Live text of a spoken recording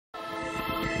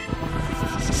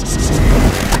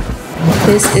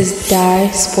This is Die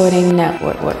Sporting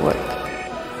Network.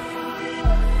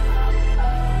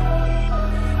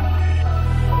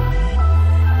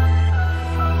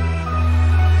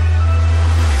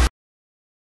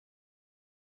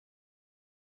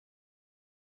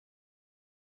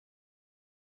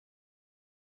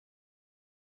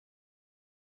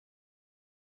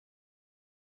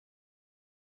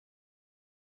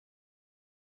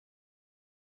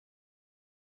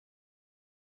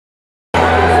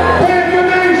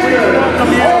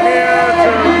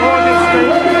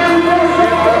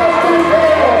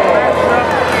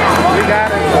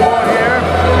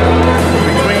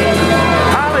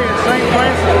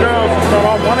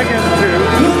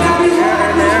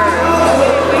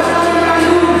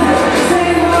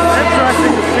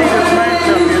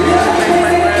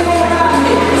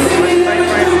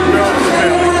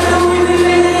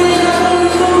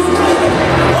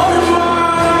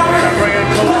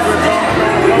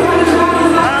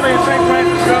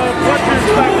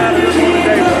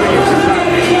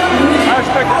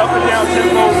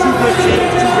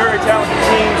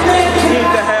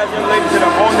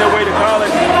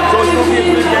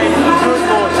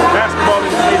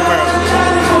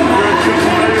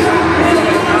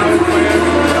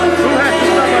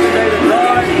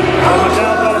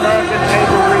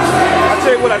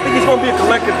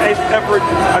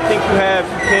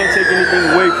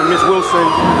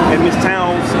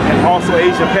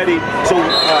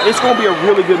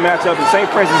 Matchup, and St.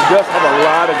 Francis does have a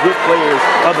lot of good players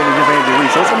other than just Angel Reese,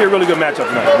 so it's going to be a really good matchup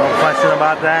tonight. No question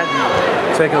about that.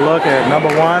 Take a look at number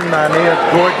 1, Nia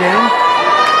Gordon.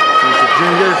 She's a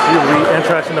junior. She'll be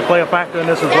interesting to play a factor in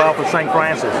this as well for St.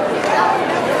 Francis.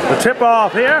 The tip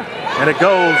off here, and it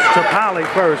goes to Polly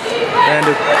first, and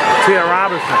to Tia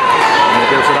Robertson, and it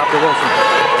gives it up to Wilson.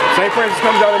 St. Francis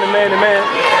comes out in the man-to-man.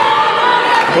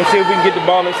 We'll see if we can get the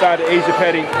ball inside to Asia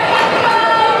Petty.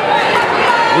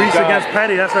 Reese against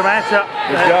Petty, that's a matchup.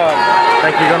 Good job.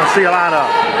 I think you're going to see a lot of.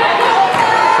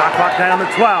 Shot clock down to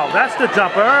 12. That's the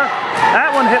jumper.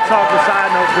 That one hits off the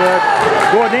side, no good.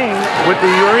 Gordine with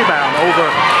the rebound over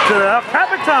to the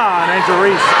Capitan, Angel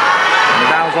Reese. And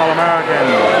the Downs All-American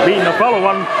beating the fellow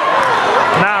one.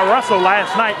 Now Russell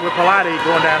last night with Pilati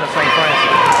going down to St.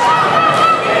 Francis.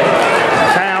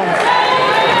 Towns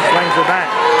slings it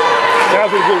back. That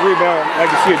was a good rebound.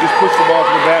 Like you see, just push the ball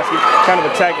to the basket, kind of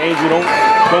attack Angel.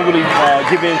 Don't really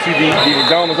give in to the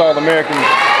McDonald's All-American.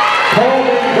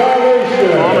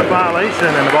 Violation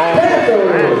and the ball for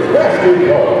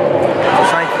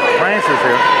St. Francis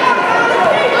here.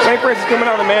 St. Francis coming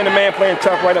out of the man-to-man, playing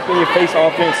tough right up in your face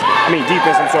defense,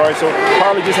 I'm sorry. So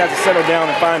Harley just has to settle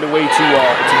down and find a way to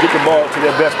get the ball to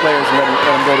their best players and let them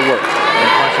go to work. No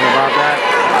question about that.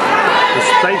 The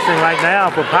spacing right now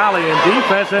for Polly in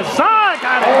defense, and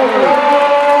got it.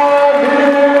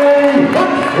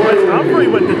 Humphrey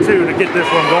with the 2 to get this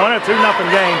one going. A 2-0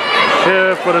 game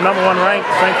here for the number 1 ranked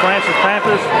St. Francis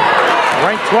Panthers,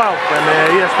 ranked 12th in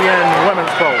the ESPN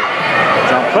Women's Poll.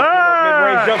 Jumper.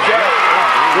 Mid-range jump shot.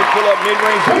 Good pull-up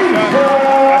mid-range jump shot.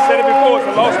 I said it before, it's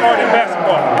a lost art in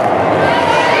basketball.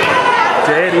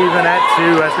 Dead even at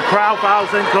 2 as the crowd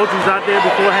fouls in. Coaches out there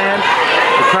beforehand.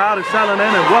 The crowd is selling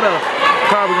in, and what a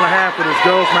crowd we're going to have for this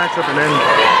girls matchup and then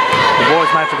the boys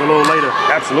matchup a little later.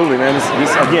 Absolutely, man. This is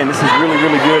really,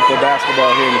 really good for basketball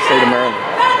here in the state of Maryland.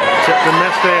 Tip the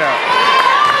miss there.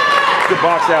 Good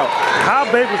box out. How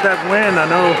big was that win? I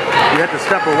know you had to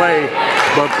step away,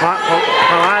 but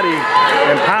Pilati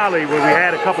and Polly, where we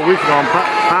had a couple weeks ago,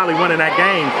 Polly winning that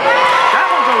game. That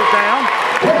one goes down.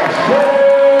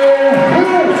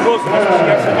 Wilson, that's what she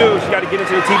got to do. She got to get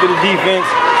into the teeth of the defense.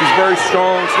 She's very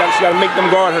strong. She got to make them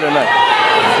guard her tonight.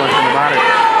 No question about it.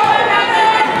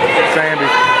 Sandy,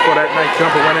 before that night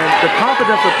jumper went in. The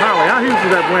confidence of Polly. How huge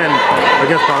was that win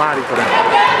against Pilati for them?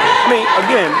 I mean,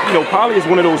 again, Poly is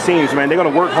one of those teams, man. They're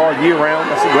going to work hard year round.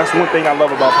 That's one thing I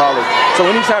love about Poly. So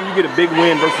anytime you get a big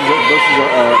win versus a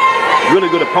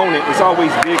really good opponent, it's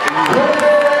always big for you.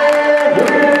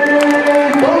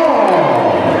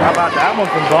 How about that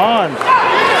one from Barnes?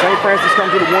 St. Francis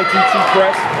comes with a 1-2-2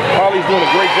 press. Poly's doing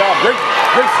a great job. Great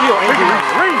steal.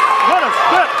 Reese, what a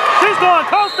split. She's going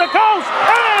coast to coast.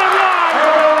 And one.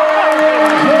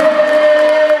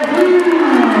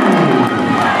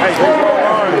 Hey,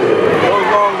 those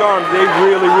long arms, they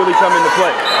really, really come into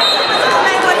play.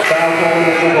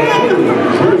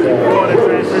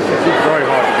 Very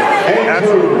hard to get.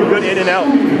 Absolutely good in and out.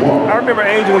 I remember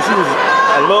Angel when she was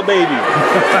a little baby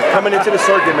coming into the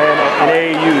circuit, man, in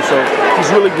AAU. So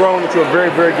she's really grown into a very,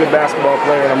 very good basketball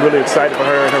player, and I'm really excited for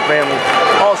her and her family.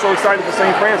 Also excited for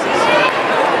St. Francis.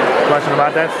 Question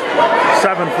about that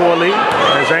 7-4 lead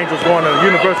as Angels going to the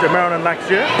University of Maryland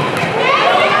next year.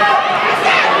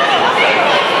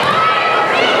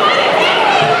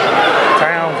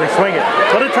 Towns, they swing it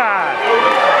for the tie.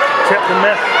 Tip and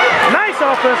miss. Nice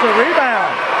offensive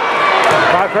rebound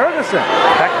by Ferguson.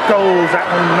 That goes,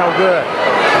 that one no good.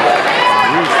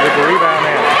 Reese with the rebound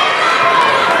there.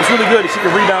 It's really good to see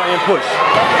the rebound and push.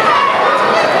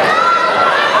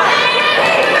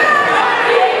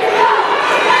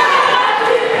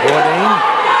 Gordine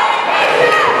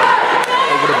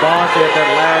over the Barnes at that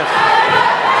last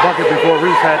bucket before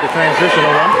Reese had the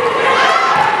transitional one.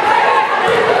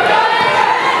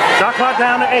 Shot clock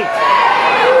down to 8.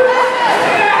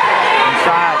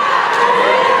 Inside.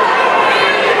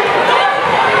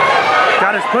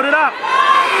 Got his put it up.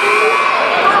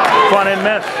 Front end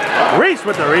miss. Reese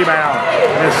with the rebound.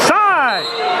 Inside.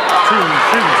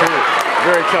 2-2-2.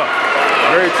 Very tough.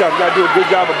 Very tough. You got to do a good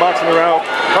job of boxing her out.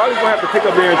 Probably going to have to pick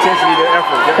up their intensity, their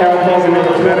effort. Their effort needs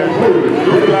to be better.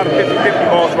 There's a lot of 50-50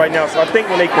 balls right now. So I think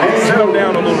when they can settle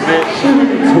down a little bit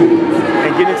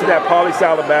and get into that poly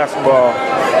style of basketball,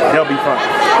 they'll be fine.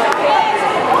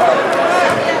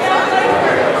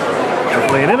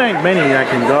 And it ain't many that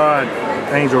can guard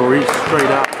Angel Reese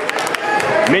straight up.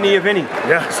 Many, if any.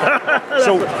 Yes.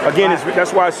 So again,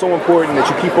 that's why it's so important that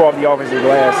you keep off the offensive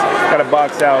glass. Got to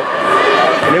box out,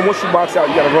 and then once you box out,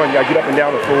 you got to run. You got to get up and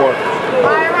down the floor and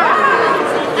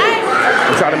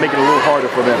try to make it a little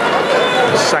harder for them.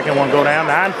 Second one go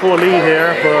down. 9-4 lead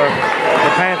here for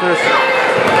the Panthers.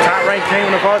 Top ranked team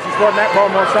in the varsity sport net,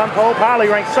 Baltimore Sun poll.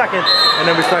 Poly ranked second, and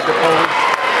then respective polls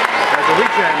as the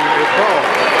weekend is called.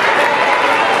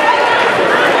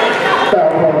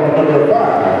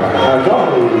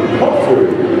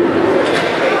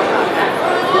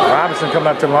 Robinson coming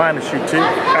up to the line to shoot two.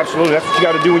 Absolutely, that's what you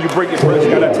got to do when you break the press.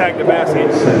 You got to attack the basket.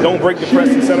 Don't break the press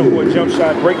and settle for a jump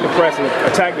shot. Break the press and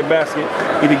attack the basket.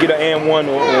 Either get an and one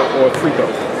or a free throw.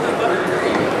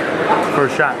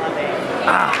 First shot.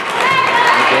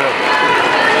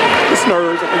 It's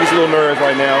nerves. I think it's a little nerves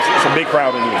right now. It's a big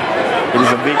crowd in here. It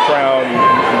is a big crowd and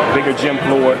a bigger gym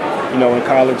floor. You know, in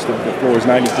college, the floor is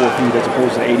 94 feet as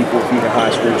opposed to 84 feet in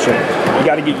high school. So you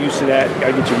got to get used to that. You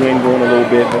got to get your wind going a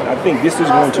little bit. But I think this is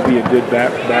going to be a good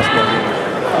basketball game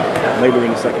later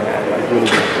in the second half. Like really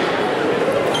good.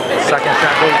 Second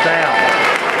shot goes down.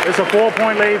 It's a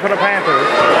 4-point lead for the Panthers.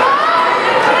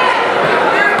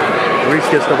 Reese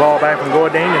gets the ball back from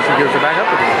Gordine and she gives it back up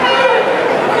again.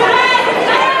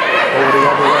 Over the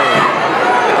other way.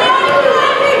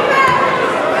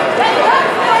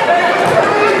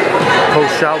 Coach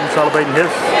Shelton celebrating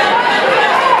his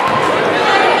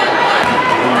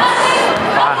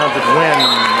 500th win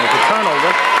as a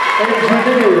turnover.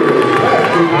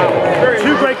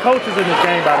 Two great coaches in this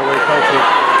game, by the way, coaches.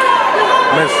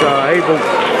 Miss Abel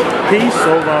Peace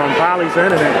over on Poly's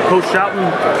end, and then Coach Shelton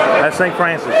at St.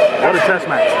 Francis. What a chess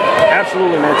match.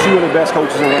 Absolutely, man. Two of the best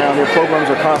coaches around. Their programs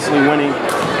are constantly winning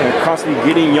and constantly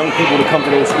getting young people to come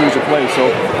to those schools to play. So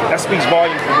that speaks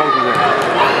volumes for both of them.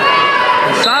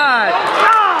 Inside.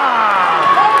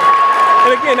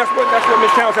 And again, that's what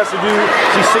Miss Towns has to do.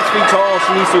 She's 6 feet tall.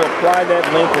 She needs to apply that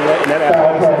length and that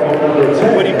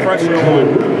athleticism, putting pressure on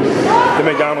the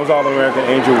McDonald's All-American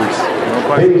Angel Reese. No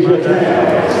question about that.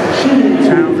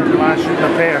 Towns at the line shooting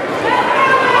a pair.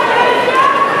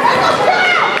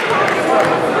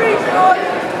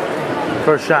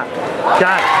 First shot.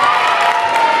 Got it.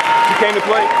 She came to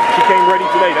play. She came ready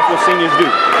today. That's what seniors do.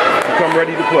 They come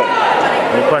ready to play.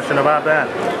 No question about that.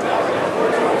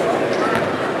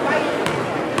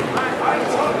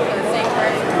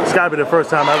 It's got to be the first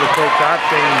time ever, Coach, I've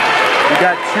seen you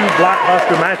got two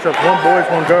blockbuster matchups, one boys,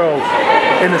 one girls,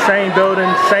 in the same building,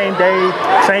 same day,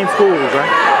 same schools, right?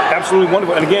 Absolutely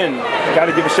wonderful. And again, I got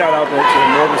to give a shout out to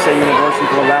Notre University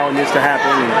for allowing this to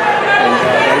happen, and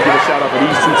got to give a shout out for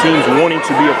these two teams wanting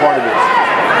to be a part of this.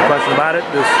 No question about it.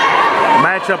 This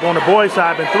matchup on the boys'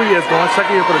 side been 3 years going,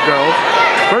 second year for the girls.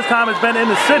 First time it's been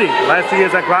in the city. Last 2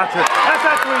 years at Gotcha. That's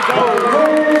actually goes.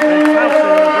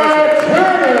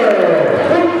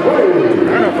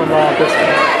 Turner from long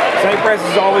distance. St.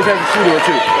 Francis always has a shooter or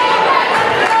two.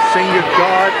 Senior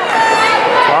guard.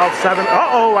 12-7.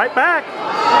 Uh-oh, right back.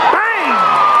 Bang!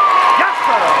 Yes,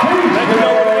 sir! Let me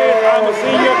know what it is. I'm a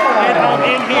senior, and I'm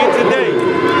in here today.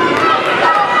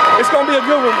 It's going to be a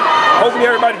good one. Hopefully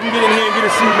everybody can get in here and get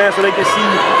a seat, man, so they can see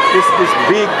this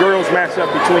big girls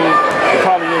matchup between the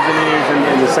Poly Engineers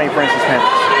and the St. Francis Panthers.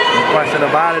 No question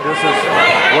about it. This is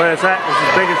where it's at. It's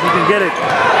as big as you can get it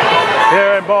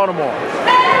here in Baltimore.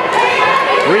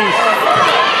 Reese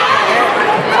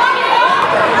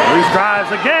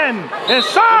drives again.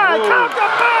 Inside. Count the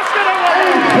pass.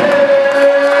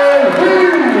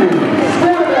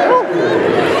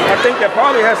 I think that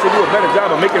probably has to do a better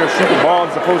job of making her shoot the ball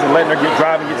as opposed to letting her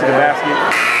drive and get to the basket.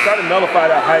 Try to nullify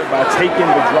that height by taking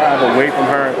the drive away from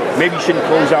her. Maybe you shouldn't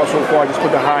close out so far, just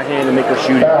put the high hand and make her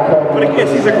shoot it. But again,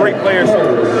 she's a great player, so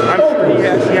I'm sure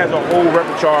she has a whole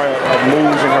repertoire of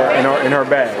moves in her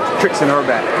bag, tricks in her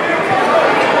bag.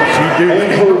 She do.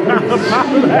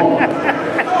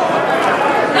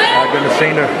 I've been to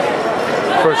seen her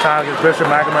first time against Bishop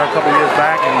McNamara a couple years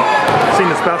back and seen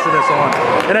the specialness on.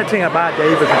 And that team had Bob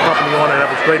Davis and company on it that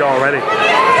was great already.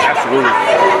 Absolutely.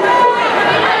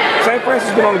 St.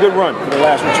 Francis has been on a good run for the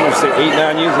last, what you want to say,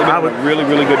 8-9 years. They've been on a really,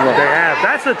 really good run. They have.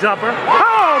 That's a jumper.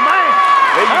 Oh, man.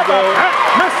 There you go.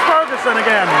 Miss Ferguson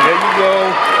again. There you go.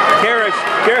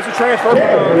 Karras will transfer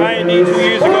from IND 2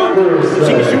 years ago.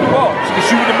 She can shoot the ball. She can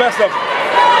shoot with the best of them.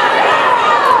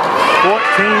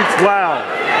 14-12.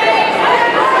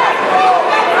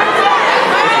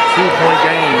 It's a 2-point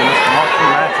game in this marquee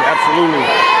matchup. Absolutely.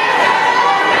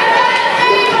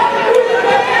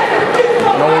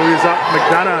 You know, when we was up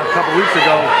McDonough a couple weeks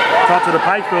ago, talked to the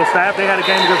Pikeville staff. They had a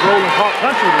game against Rolling Park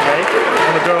Country today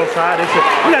on the girls' side. They said,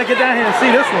 we got to get down here and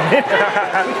see this one. we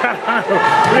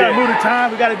got to move the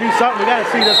time. We got to do something. We got to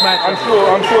see this match. I'm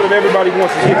sure that everybody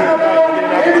wants to get an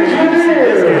opportunity to see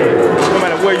this game, no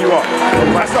matter where you are.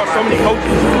 I saw so many coaches,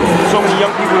 so many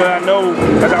young people that I know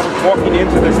as I was walking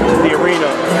into the arena.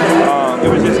 It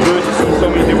was just good to see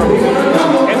so many different people.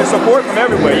 And the support from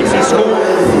everywhere. You see school,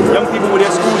 young people with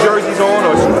their school jerseys on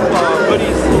or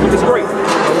hoodies. It's great.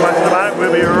 No question about it.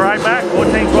 We'll be right back.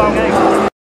 14-12 game.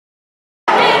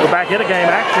 We're back in the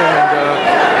game action,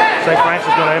 and St.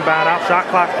 Francis is going to inbound out. Shot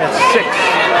clock at 6.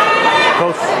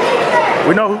 Coach,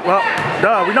 we know who, well,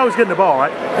 we know who's getting the ball,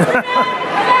 right?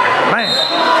 Man.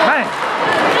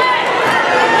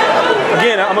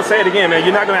 Again, I'm going to say it again, man.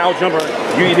 You're not going to out-jump her.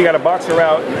 You either got to box her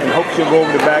out and hope she'll go over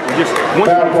the back. And just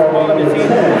once you get the ball in the team,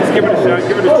 just give her the shot,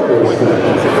 give her the 2 points,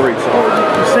 and shoot 3. So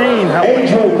you've seen how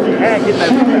she had getting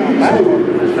that rebound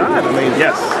back. I mean,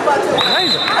 yes.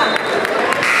 Amazing.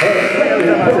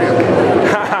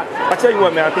 I tell you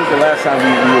what, man, I think the last time we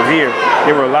were here,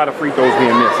 there were a lot of free throws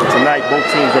being missed. And tonight, both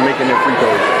teams are making their free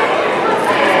throws.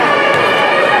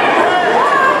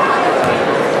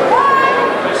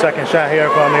 Second shot here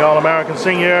from the All-American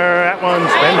senior. That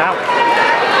one's been out.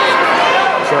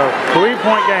 It's a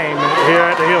 3-point game here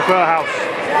at the Hill Fieldhouse.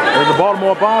 There's the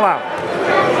Baltimore Ballout.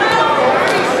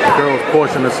 Girls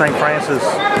portion of St. Francis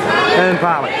and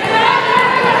Pollock.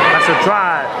 That's a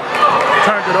drive.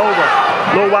 Turned it over.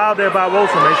 A little wild there by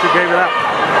Wilson. They should gave it up.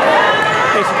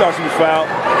 I think she thought she was fouled.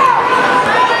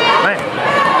 Man.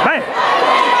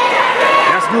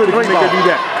 That's good if you make her do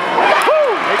that. Woo!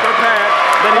 Make her pass.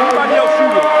 Let anybody else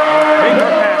shoot it. Make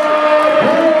her pass it.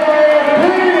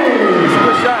 It's a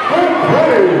good shot.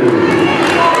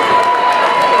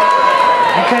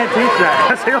 You can't teach that.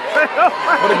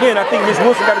 But again, I think Ms.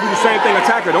 Wilson got to do the same thing.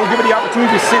 Attack her. Don't give her the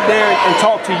opportunity to sit there and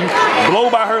talk to you.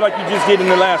 Blow by her like you just did in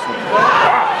the last one.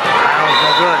 That was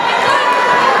no good.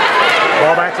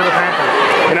 Ball back to the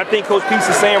Panthers. And I think Coach Peace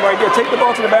is saying right there, take the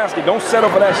ball to the basket. Don't settle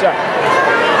for that shot.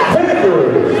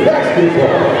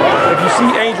 If you see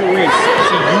Angel Reese,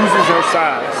 she uses her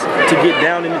size to get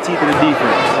down in the teeth of the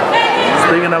defense.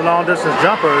 Speaking of long distance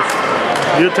jumpers,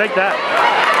 you'll take that.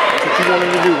 That's what you want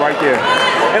her to do right there.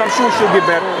 And I'm sure she'll get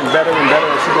better and better and better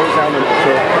as she goes down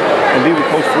and be with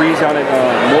Coach Freeze down at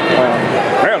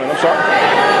Maryland. I'm sorry.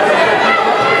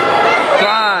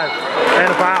 Drive and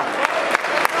a foul.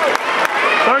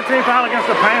 13 foul against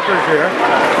the Panthers here.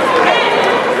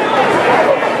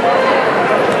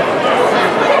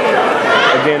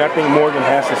 Again, I think Morgan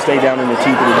has to stay down in the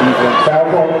teeth of the defense.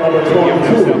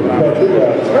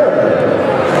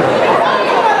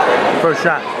 First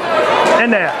shot. In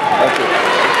there. That's it.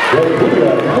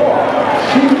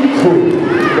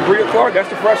 Bria Clark, that's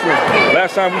the freshman.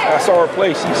 Last time I saw her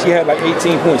play, she had like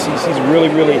 18 points. She's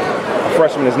really a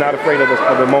freshman that's not afraid of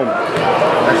the moment.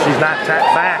 She's not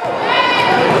tapped back.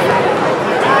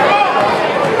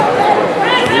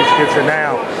 Reese gets it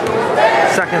now.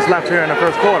 Seconds left here in the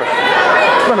first quarter.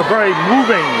 It's been a very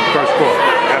moving first quarter.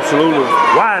 Absolutely.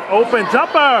 Wide open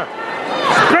jumper.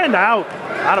 Spin out.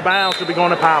 Out of bounds to be going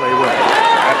to Polly.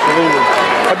 Absolutely.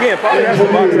 Again, Polly has to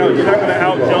box out. You're not going to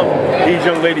out-jump these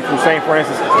young ladies from St.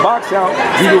 Francis. Box out,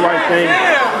 do the right thing,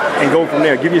 and go from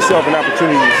there. Give yourself an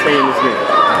opportunity to stay in this game.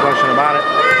 No question about it.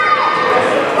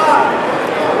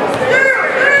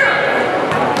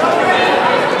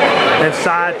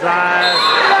 Inside drive.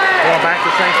 Going back to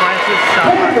St. Francis.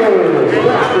 Shot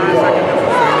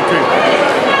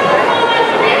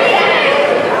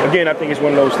Again, I think it's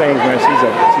one of those things, man. She's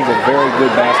a very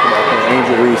good basketball player,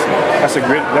 Angel Reese. That's a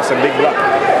big block.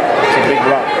 It's a big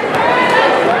block.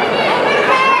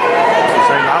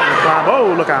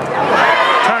 Oh, look out.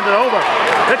 Turned it over.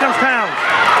 Here comes Towns.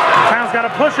 Towns got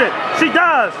to push it. She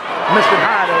does. Missed it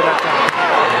high though that time.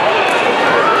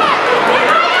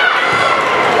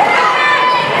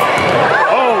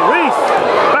 Oh, Reese.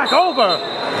 Back over.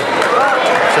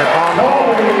 Said Palmer.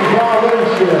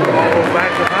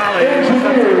 Back to Holly.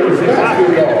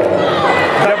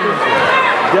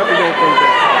 Definitely don't think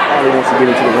that Holly wants to get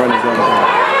into the running zone. I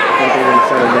think they're going to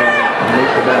settle down and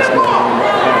make the basketball game a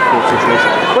half-court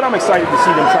situation. But I'm excited to see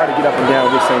them try to get up and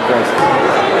down with St. Francis.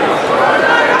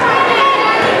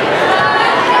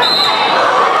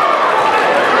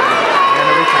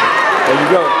 There you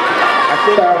go. I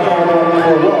think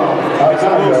it's a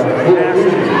little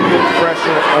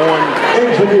pressure on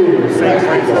St.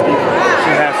 Francis defense.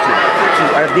 She has to.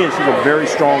 Again, she's a very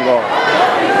strong guard.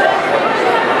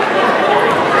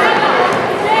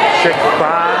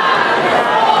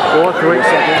 6-5, 4-3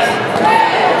 seconds.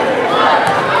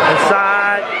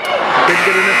 Inside, didn't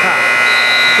get in the time.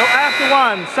 So after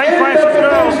one, St. Francis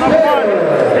girls number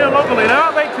 1 here locally. They're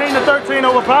up 18-13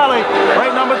 over Poly,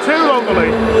 ranked number 2 locally.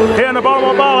 Here in the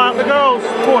Baltimore Ballout, the girls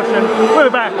portion. We'll be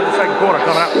back with the second quarter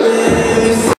coming up.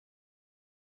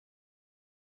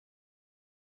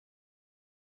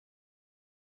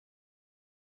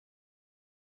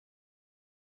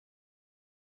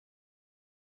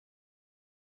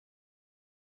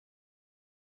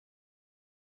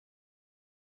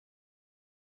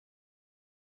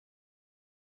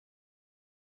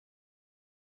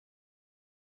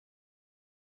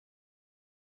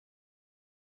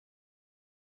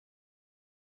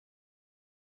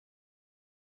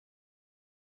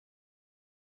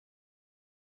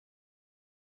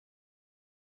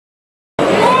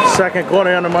 Second quarter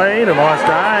underway, the Mars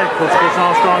die. Coach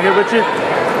Armstrong here with you.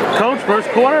 Coach, first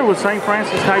quarter with St.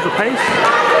 Francis type of pace.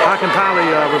 How can Poly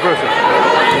reverse it?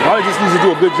 Poly just needs to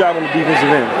do a good job on the defensive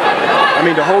end. I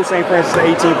mean, the whole St. Francis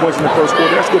 18 points in the first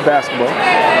quarter. That's good basketball.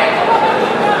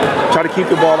 Try to keep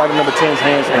the ball out of number 10's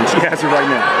hands, and she has it right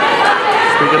now.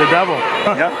 Speak of the devil.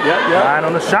 Yep. 9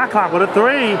 on the shot clock with a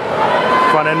 3.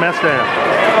 Front end mess there.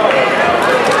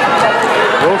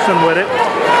 Wilson with it.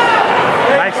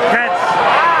 Nice catch.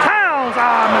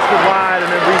 Missed it wide,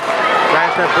 and then Reese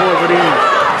dashed that board with ease.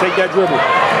 Take that dribble.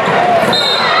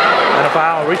 And a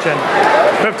foul, reaching.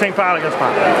 15 foul against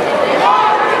Poly.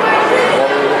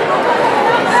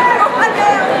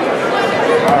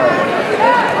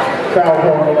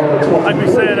 Like we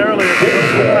said earlier,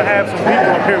 we're going to have some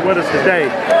people up here with us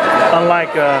today,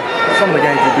 unlike some of the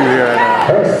games we do here at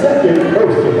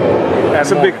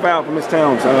That's a big foul for Miss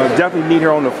Towns. Definitely need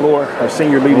her on the floor. Her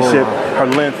senior leadership, her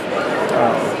length.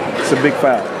 It's a big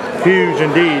foul. Huge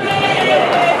indeed.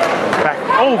 Back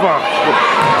over.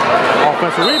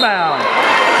 Offensive rebound.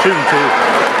 Shooting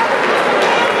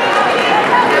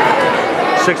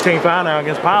 2. 16 foul now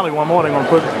against Poly. One more. They're going to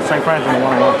put St. Francis in the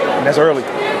 1-1. And that's early.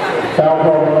 Foul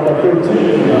call number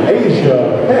 15,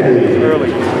 Asia Petty.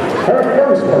 Early. Her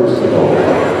first personal.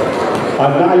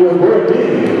 Anaya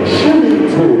Burdine, shooting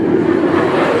 2.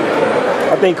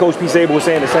 I think Coach P. Sable was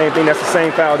saying the same thing. That's the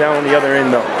same foul down on the other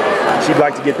end, though. She'd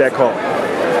like to get that call.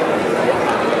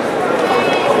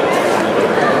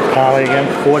 Poly again,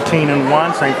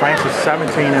 14-1. St. Francis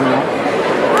 17-1.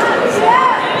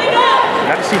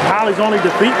 Got to see Poly's only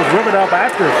defeat was rivered up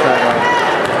after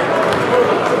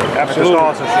Absolutely.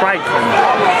 After strikes.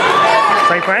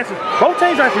 St. Francis, both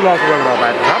teams actually lost to rivered up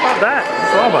after. How about that?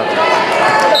 What's all about that?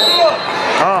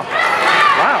 Oh,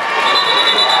 wow.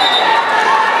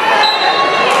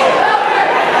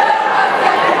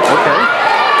 Okay.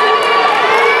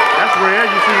 That's rare.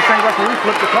 You see the same referee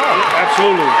flip the call.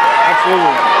 Absolutely.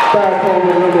 Foul call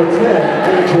number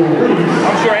 10, Angel Reese.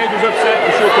 I'm sure Angel's upset.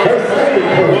 I'm sure Coach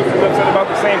Wilson's upset about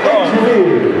the same call.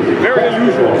 Very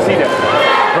unusual to see that.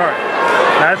 Right.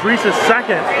 That's Reese's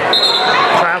second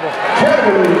travel.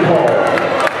 Traveling call.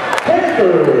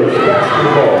 Panthers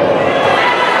basketball.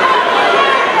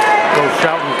 Coach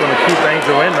Shelton's going to keep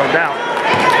Angel in, no doubt,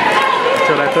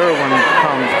 until that third one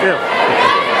comes if.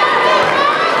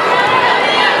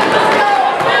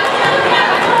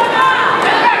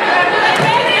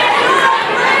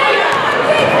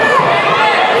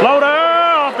 Floater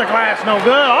off the glass, no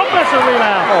good. Offensive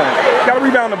rebound. Oh, got to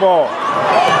rebound the ball.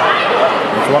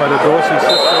 It's one of the Dorsey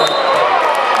sisters.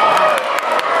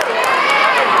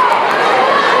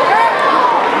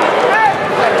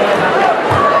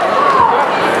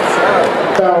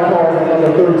 Foul call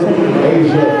number 13,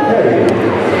 Asia Petty.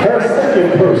 Her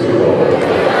second personal.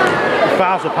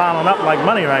 Foul fouls are piling up like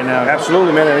money right now.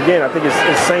 Absolutely, man. And again, I think it's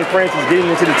St. Francis getting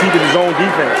into the teeth of his own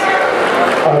defense.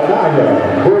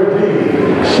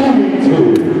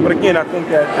 But again, I think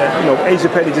that you know, Asia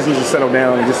Petty just needs to settle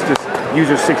down and just use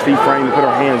her 6 feet frame to put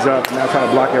her hands up and not try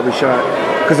to block every shot.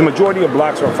 Because the majority of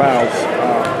blocks are fouls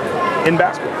in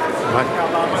basketball. Right.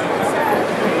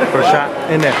 First shot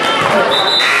in there.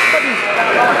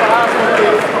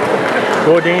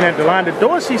 Gordine at the line. The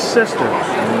Dorsey sisters.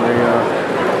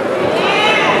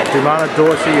 Delana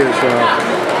Dorsey is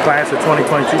class of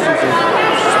 2022. She's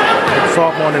a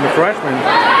sophomore and the freshman.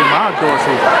 Delana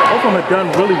Dorsey. Both of them have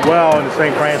done really well in the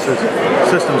St. Francis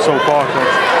system so far,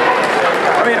 Coach.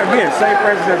 I mean, again, St.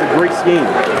 Francis has a great scheme.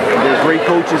 They're great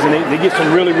coaches, and they get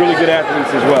some really, really good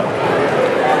athletes as well.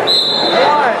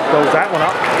 Goes that one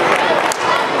up.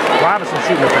 Robinson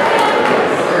shooting the pass.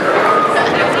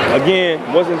 Again,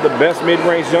 wasn't the best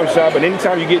mid-range jump shot, but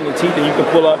anytime you get in the teeth and you can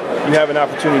pull up, you have an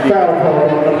opportunity.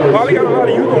 Probably got a lot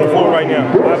of youth on the floor right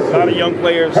now. A lot of young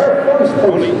players.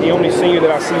 The only senior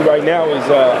that I see right now is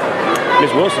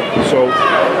Ms. Wilson. So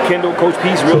Kendall, Coach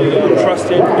Peace really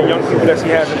trusted the young people that she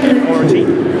has on her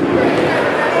team.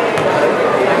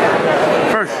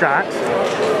 First shot.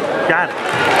 Got it.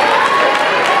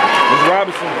 Ms.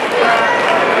 Robinson.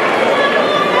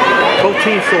 Both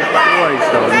teams so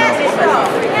poised though, you know.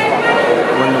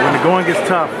 When the going gets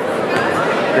tough,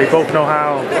 they both know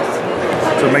how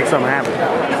to make something happen.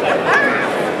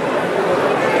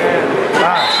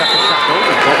 Second shot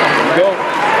over.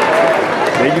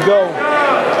 There you go.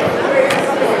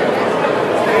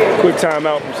 Quick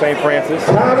timeout from St. Francis.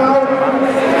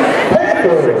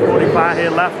 6:45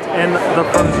 here left in the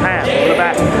first half. We're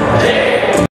back.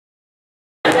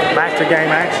 Back to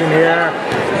game action here.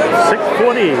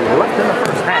 6:40 left in the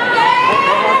first half.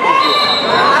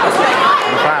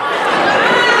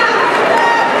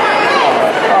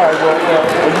 Are you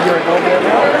going to go there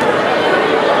now?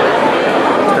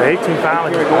 The 18 foul.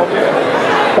 You're going to go there?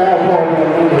 Foul ball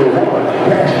number 1,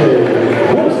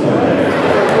 Maxpreps, Wilson.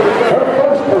 Her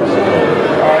first person.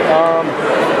 All right, I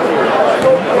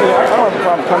don't have a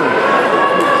problem coming.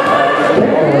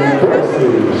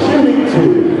 Shooting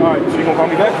 2. All right, so you going to call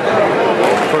me back?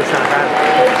 First shot, got it.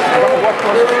 I'll walk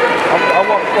closer. I'll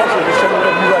walk closer. Just tell me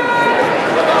when you're ready.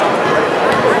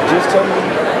 Just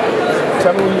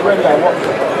tell me when you're ready. I'll walk.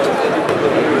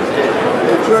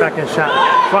 Second shot,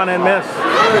 front end miss.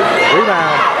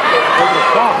 Rebound over the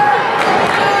top.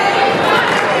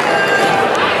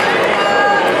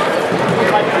 It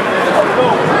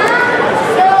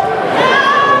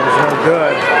was no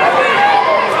good.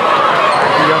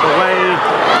 The other way.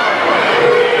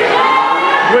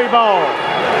 3 ball.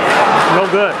 No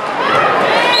good.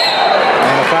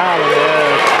 And a foul it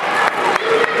is.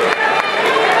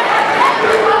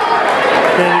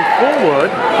 Kenny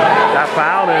Fullwood got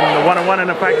fouled, and the 1-on-1 in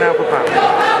effect now for foul. A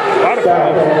lot of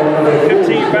fouls.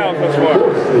 15 fouls thus far.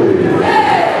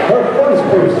 Her first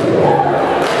person.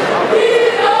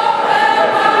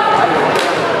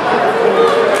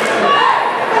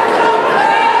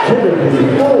 Kennedy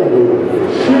Fullwood,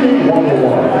 shooting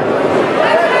 1-on-1.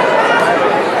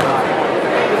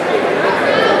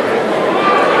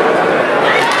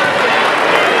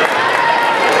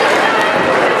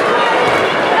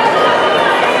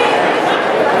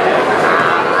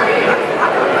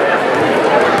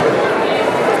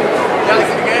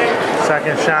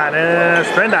 Second shot is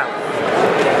spin out.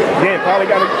 Again, probably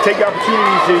got to take the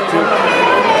opportunity to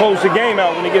close the game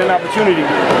out when they get an opportunity.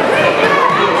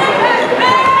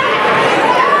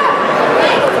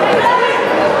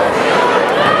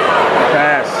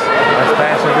 Pass. Nice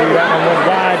pass and read. That one went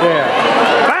wide there.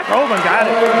 Back over and got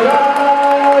it.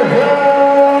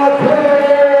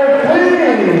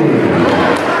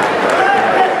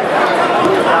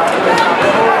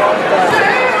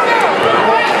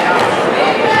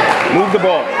 Move the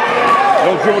ball.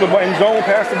 Don't dribble the ball. In zone,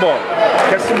 pass the ball.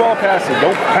 Catch the ball, pass it.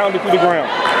 Don't pound it through the ground.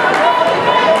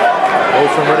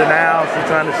 Olsen with it now. She's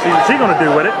trying to see what she's going to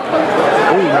do with it.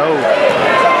 Oh, no.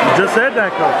 You just said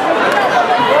that, Coach.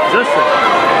 Just said.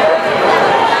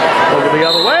 Over the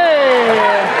other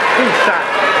way. 2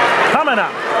 shots coming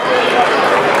up.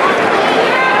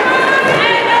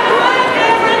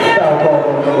 Foul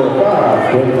ball number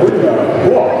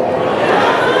 5, Loch.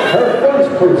 Her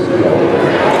first person.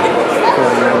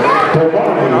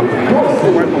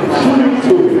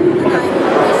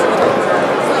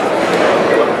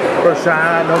 First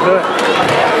shot, no good.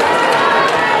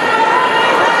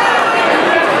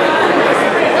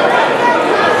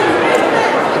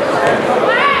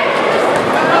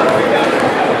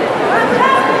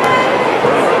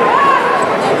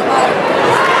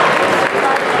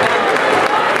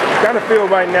 kind of feel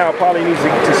right now Polly needs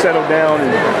to settle down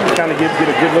and kind of get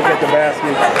a good look at the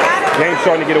basket. Game's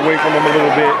starting to get away from him a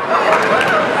little bit.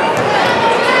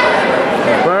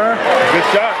 Good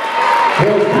shot.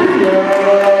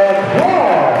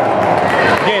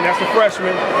 Again, that's a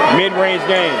freshman, mid-range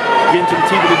game. Getting to the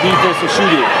teeth of the defense and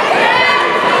shoot it.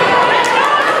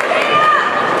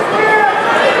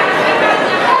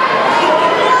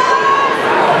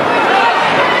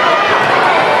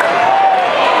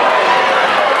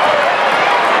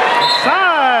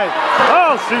 Side!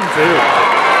 Oh, shooting too.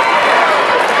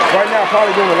 Right now,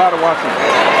 Polly's doing a lot of watching.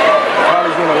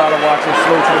 Polly's doing a lot of watching,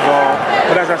 slow to the ball.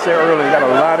 But as I said earlier, you got a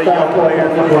lot of young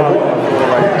players from Polly on the floor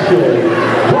right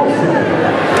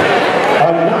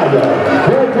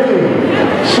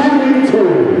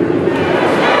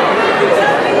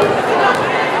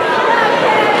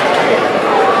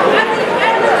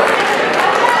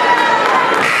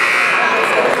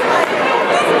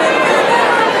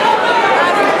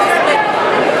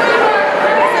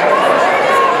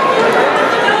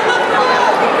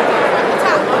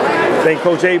I think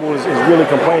Coach Abel is really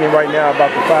complaining right now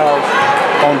about the fouls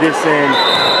on this end.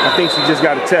 I think she just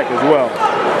got a tech as well.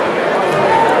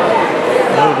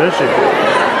 Oh, does she?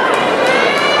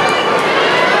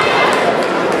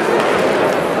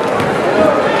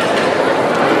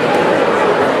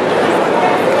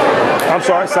 I'm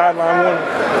sorry, sideline warning.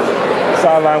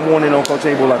 Sideline warning on Coach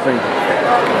Abel, I think.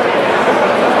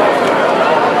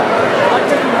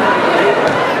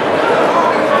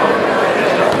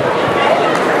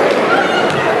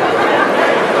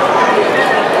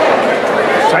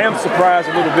 I am surprised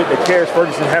a little bit that Karis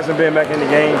Ferguson hasn't been back in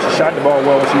the game. She shot the ball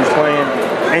well when she was playing,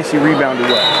 and she rebounded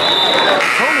well.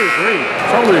 Totally agree.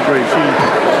 Totally agree. She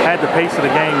had the pace of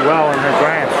the game well in her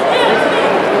grasp.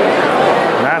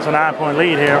 And that's a 9-point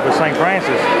lead here for St.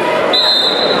 Francis.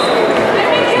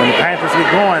 When the Panthers get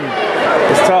going,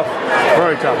 it's tough.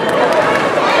 Very tough.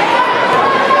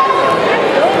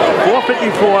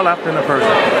 4:54 left in the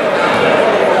first.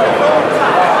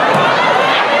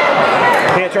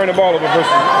 Can't turn the ball over versus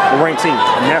a ranked team.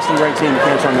 A nationally ranked team, you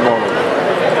can't turn the ball over.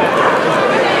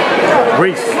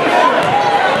 Reese.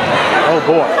 Oh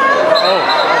boy. Oh.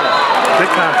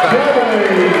 Big time shot.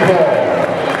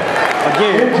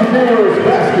 Again,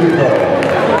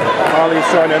 Polly is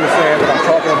trying to understand what I'm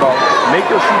talking about. Make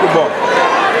her shoot the ball.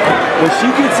 When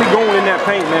she gets it going in that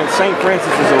paint, man, St.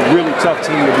 Francis is a really tough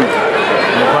team to beat.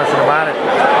 No question about it.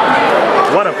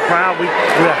 What a crowd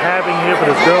we're having here for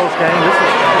this girls' game.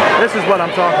 This is what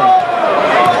I'm talking about.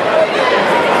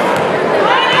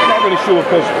 I'm not really sure if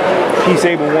Coach Keith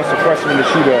Abel wants the freshman to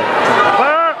shoot no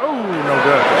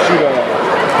good. Shoot a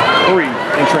three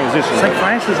in transition. St.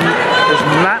 Francis is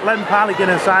not letting Polly get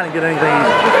inside and get anything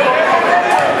easy.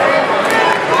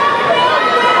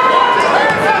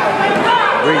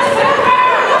 Reese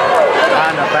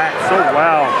behind the back so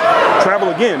well.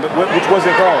 Travel again, which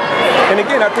wasn't called. And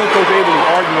again, I think Coach Abel is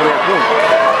arguing that point.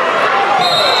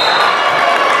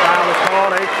 Foul is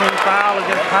called, 18 foul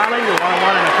against Polly, the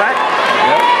 1-1 in effect.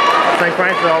 Yep. St.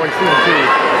 Francis always shooting two.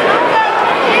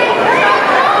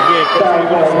 Again, Coach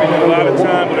Abel is spending a lot of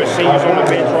time with her seniors on the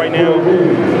bench right now,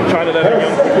 trying to let her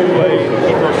young people play and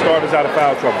keep her starters out of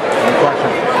foul trouble. No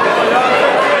question.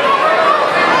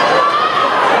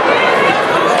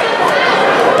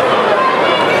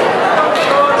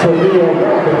 Talia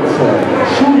Robinson,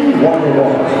 shooting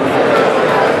 1-1.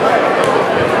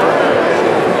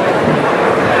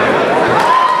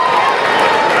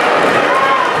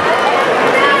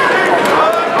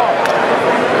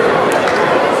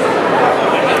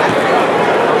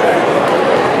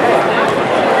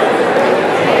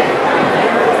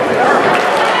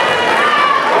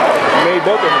 Made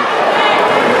both of them.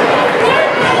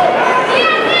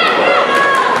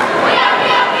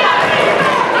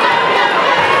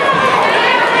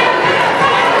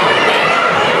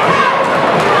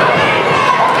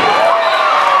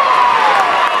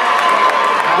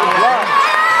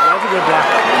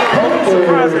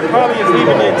 Surprised that Polly is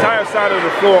leaving the entire side of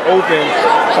the floor open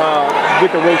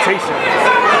with the rotation.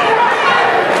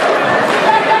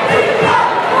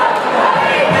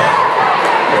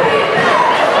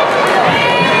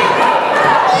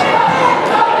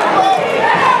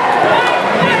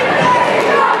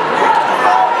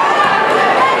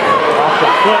 Off the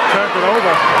foot, turned it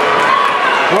over.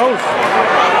 Close.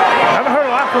 Haven't heard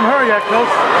a lot from her yet,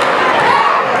 Close.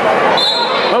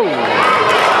 Oh.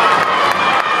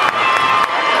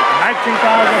 19,000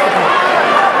 at the point.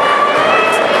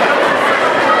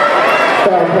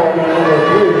 Foul ball number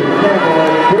 3,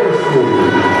 Cameron Varsity,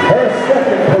 her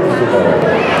second personal.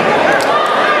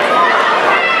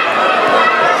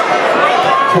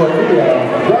 Talia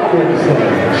Robinson,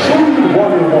 shooting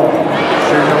 1-1.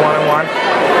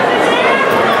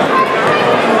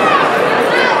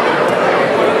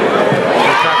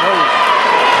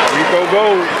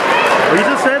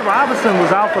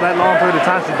 was out for that long period of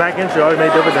time. She's back in. She already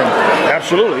made dividends.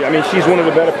 Absolutely. I mean, she's one of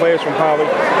the better players from college.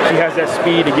 She has that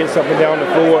speed to get something down the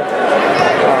floor.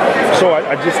 So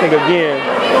I just think, again,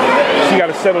 she got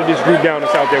to settle this group down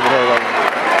that's out there with her right now.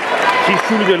 She's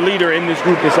truly the leader in this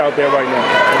group that's out there right now.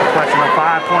 No question, a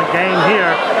 5-point game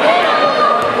here.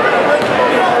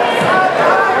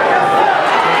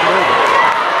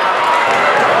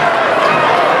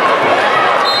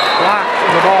 Blocks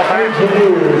the ball back.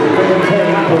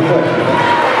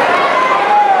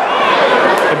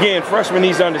 Again, freshmen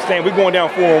needs to understand, we're going down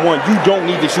 4-on-1. You don't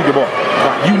need to shoot the ball.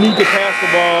 You need to pass the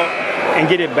ball and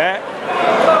get it back,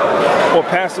 or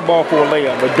pass the ball for a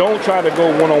layup. But don't try to go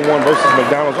one-on-one versus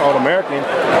McDonald's All-American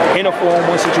in a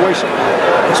 4-on-1 situation.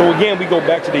 So again, we go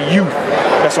back to the youth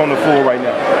that's on the floor right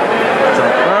now.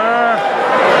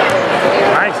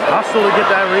 Nice hustle to get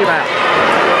that rebound.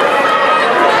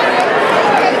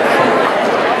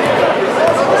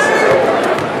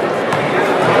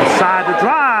 Side to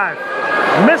drive.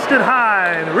 Missed it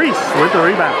high, and Reese with the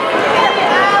rebound.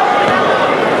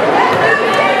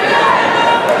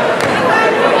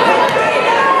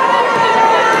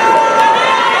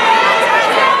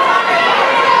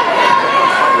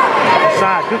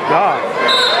 Good God.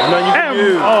 Nothing you can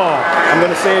do. I'm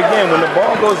going to say again, when the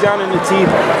ball goes down in the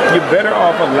teeth, you're better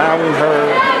off allowing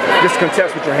her just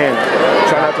contest with your hand.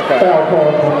 Try not to foul.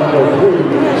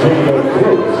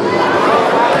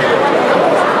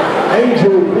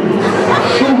 Angel Reese,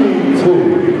 shooting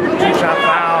 2. Two-shot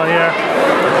foul here.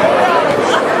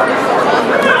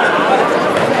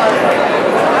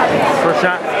 First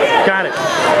shot, got it.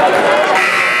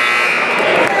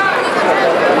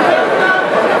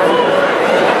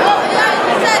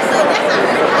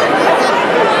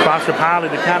 Polly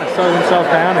to kind of slow himself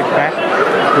down and back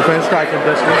within striking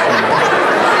distance. And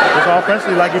just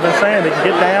offensively, like you've been saying, they can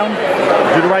get down,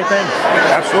 do the right things.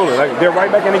 Absolutely. Like, they're right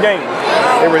back in the game.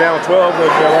 They were down 12, but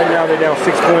right now they're down 6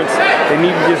 points. They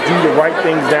need to just do the right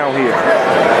things down here.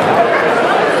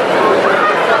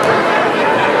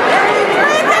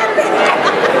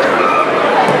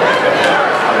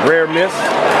 Rare miss.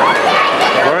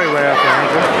 Very rare for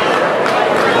Angel.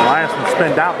 Eliason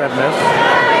spinned out that miss.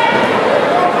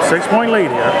 6-point lead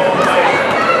here.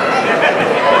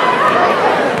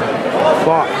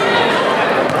 Clark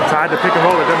tried to pick and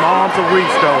roll it. Them arms of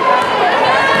Reese though.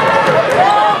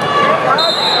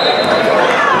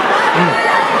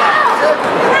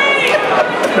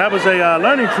 That was a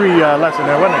learning tree lesson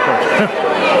there, wasn't it, Coach?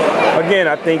 Again,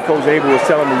 I think Coach Abel is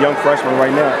telling the young freshman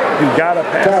right now, you gotta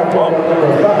pass the ball.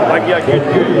 Like, yeah,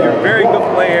 you're a very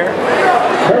good player.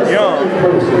 You're young.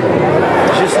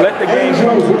 Just let the game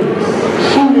go.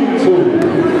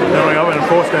 Going over and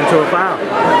forced into a foul.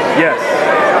 Yes.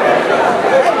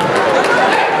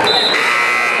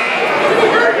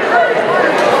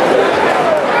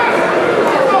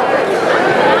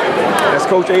 As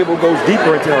Coach Abel goes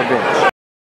deeper into her bench.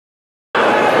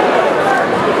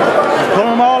 Pull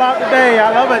them all out today.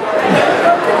 I love it.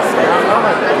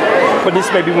 But this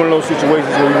may be one of those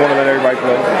situations where we want to let everybody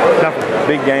play.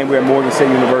 Definitely. Big game. We're at Morgan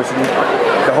State University.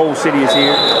 The whole city is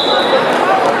here.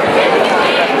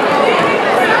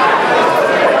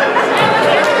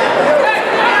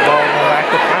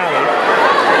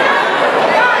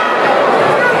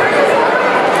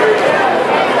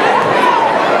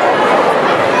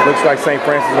 Looks like St.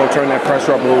 Francis is going to turn that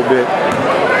pressure up a little bit.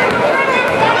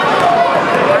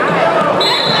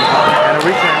 And a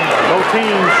return. Both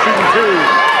teams shooting 2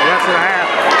 the rest of the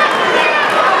half.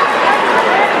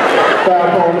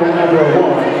 Foul on number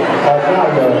 1,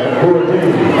 Armstrong, 14.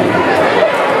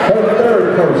 Her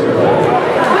third personal.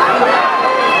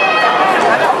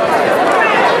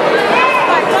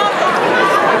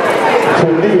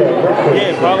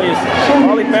 Again,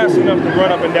 probably fast enough to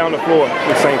run up and down the floor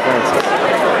with St. Francis.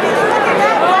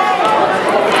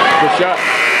 Good shot.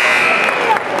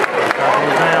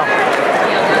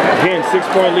 Again,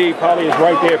 6-point lead. Polly is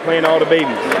right there playing all the babies.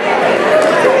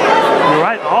 You're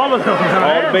right, all of them.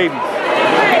 All the babies.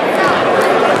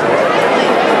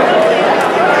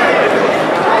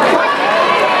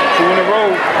 Two in a row.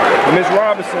 Miss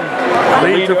Robinson.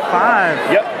 Lead to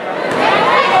 5. Yep.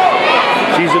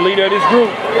 She's the leader of this group.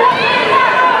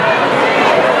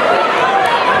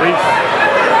 Reese.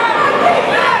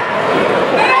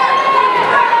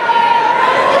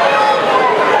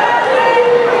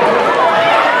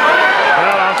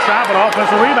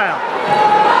 Offensive rebound.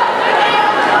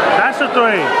 That's a 3.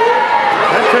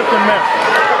 That tipped and missed.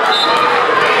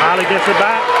 Holly gets it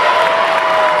back.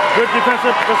 Good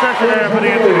defensive possession there for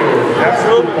the Indians.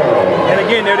 Absolutely. And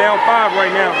again, they're down 5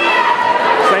 right now.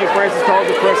 St. Francis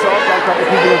calls the press off. Got a couple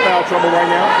people in foul trouble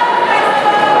right now.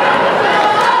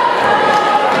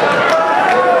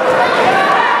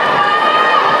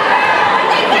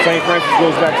 St. Francis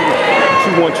goes back to the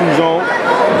 2-1-2 zone.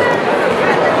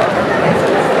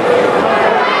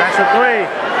 That's a three.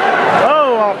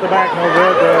 Oh, off the back, no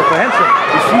good for Henson.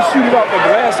 Did she shoot it off the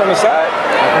glass on the side?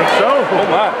 I think so. Oh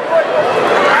my.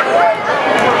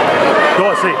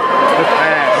 Dorsey. Good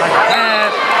pass. Nice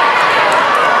pass.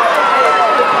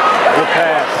 Good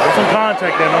pass. There's some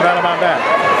contact there, no doubt about that.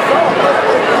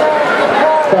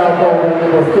 Foul ball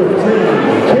number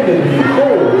 15, Kennedy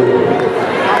Ford.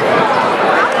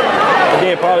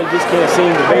 Again, probably just can't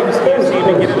seem, the babies can't seem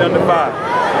to get it under 5.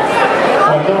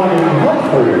 Adani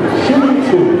Humphrey, shooting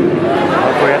 2.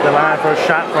 Humphrey at the line for a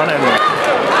shot front end.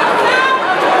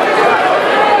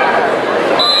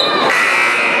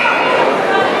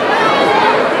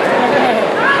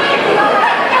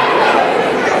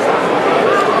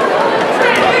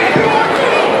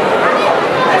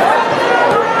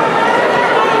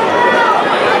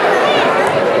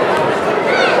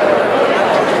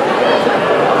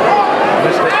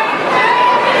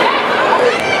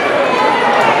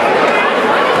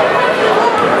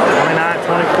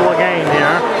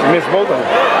 Missed both of them.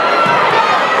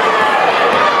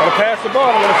 Gonna pass the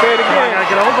ball. I'm gonna say it again. Gotta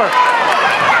get over.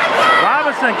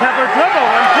 Robinson kept her dribble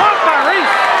and blocked by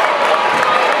Reese.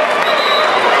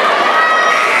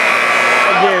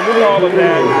 Again, with all of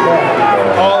that,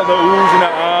 all of the oohs and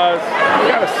the ahs, you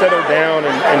gotta settle down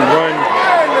and run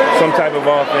some type of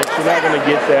offense. You're not gonna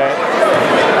get that.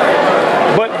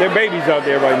 But they're babies out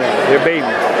there right now. They're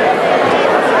babies.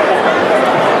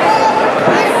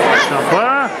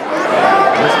 Jumper.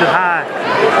 Missed it high.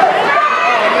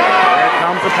 Here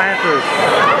comes the Panthers.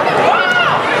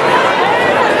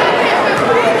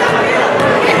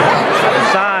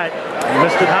 Inside.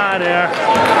 Missed it high there.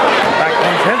 Back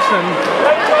comes Henson.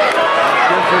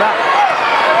 Gives it up.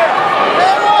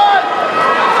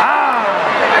 Ah!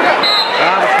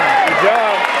 Robinson. Good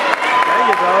job. There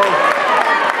you go.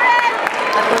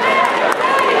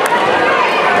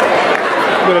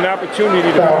 With an opportunity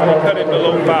to probably cut it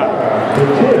below 5.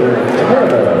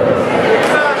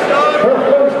 Her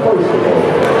first personal.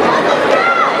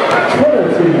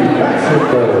 Trinity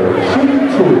Maxpreps, shooting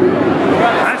 2.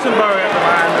 Massenberg at the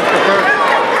line. That's the first.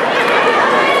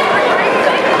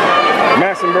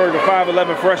 Massenberg, a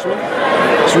 5'11" freshman.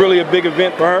 It's really a big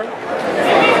event for her.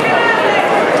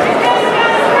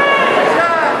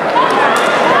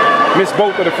 Missed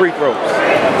both of the free throws.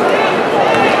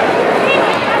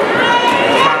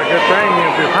 Good thing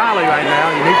if you're Polly right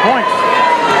now, you need points.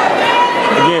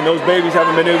 Again, those babies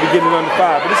haven't been able to get it under 5,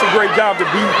 but it's a great job to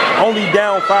be only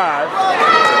down 5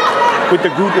 with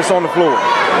the group that's on the floor.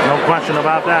 No question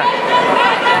about that.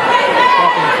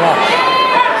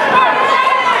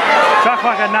 Shot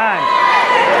clock at 9.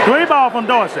 3 ball from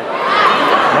Dorsey.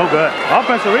 No good.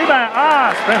 Offensive rebound.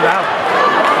 Ah, spins out.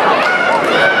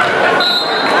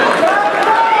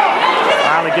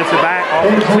 Finally gets it back off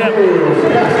the tip.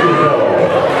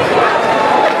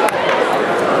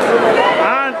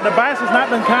 The bass has not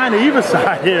been kind to either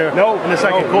side here in the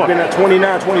second quarter. We've been at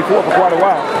 29-24 for quite a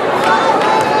while.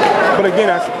 But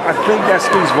again, I think that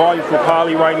speaks volumes for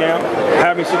Polly right now,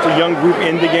 having such a young group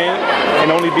in the game and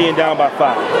only being down by 5.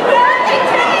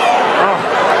 Oh.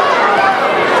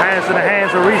 Pass in the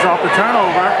hands of Reese off the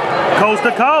turnover. Coast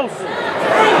to coast.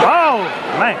 Oh,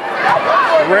 man.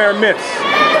 Rare miss.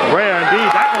 Rare indeed.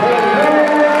 That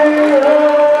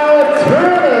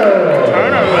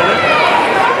Turner with it.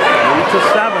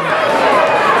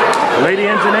 7. Lady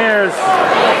Engineers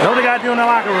know they got to do in the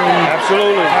locker room.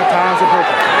 Absolutely. Our times are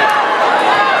perfect.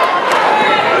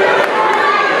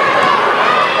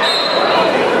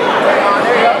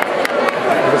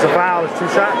 It was a foul. It's 2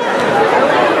 shots.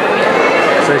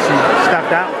 So she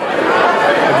stepped out.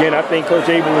 Again, I think Coach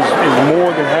Abel is more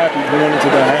than happy going into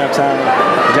the halftime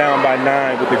down by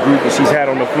 9 with the group that she's had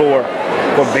on the floor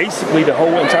for basically the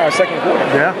whole entire second quarter.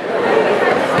 Yeah.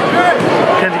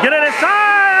 Can you get it inside?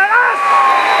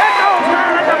 It goes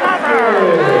down at the buzzer.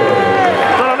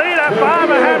 So the lead at 5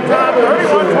 at halftime,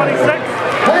 31-26.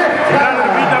 Down to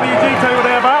the BWG, tell you what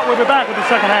they're about. We'll be back with the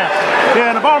second half. Here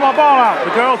in the Baltimore Ballout,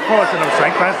 the girls' portion of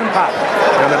St. Francis Pop.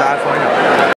 Here in the Dive Sporting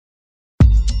Network.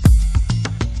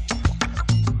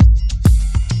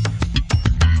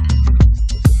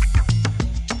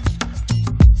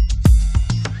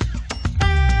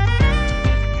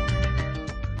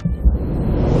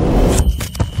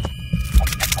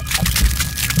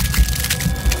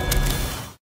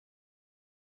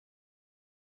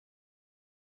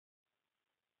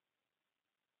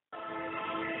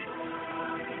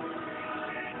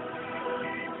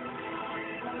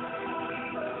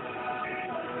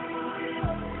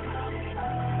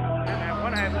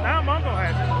 One has it. Now Mungo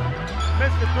has it.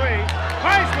 Missed the 3.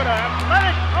 Price with an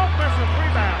athletic offensive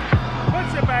rebound.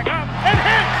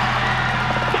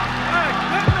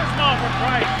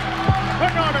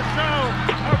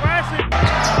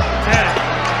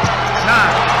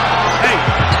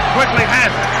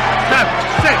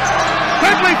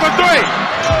 three.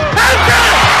 Hits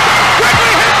it!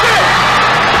 Quickly hits it!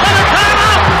 And a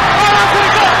timeout! Oh, that's what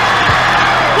it goes!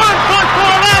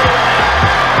 1.4 left!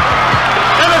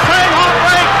 In the same heart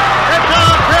rate that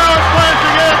John Carroll's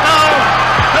glancing it down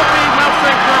to be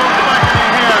St. John's back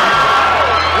in here.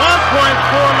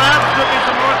 1.4 left. Could be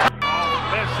some more time.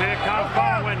 This here comes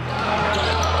Baldwin.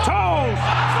 Toes!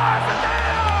 Slice it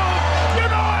down! You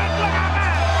know it! Look at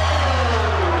that!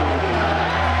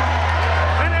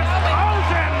 An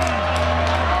explosion!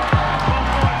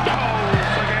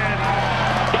 Toes again.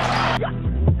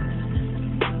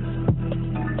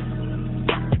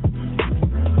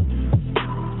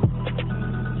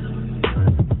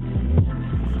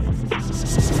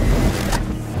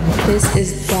 This is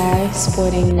Dye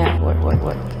Sporting Network.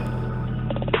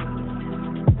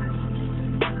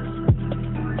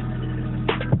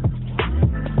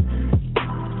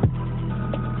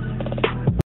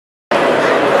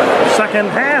 Second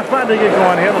half, about to get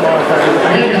going here. The long time.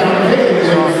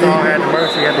 Armstrong had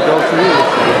Mercy had to go through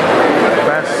the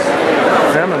best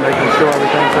them and making sure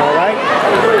everything's all right.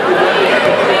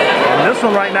 And this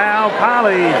one right now,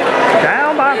 Poly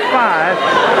down by 5.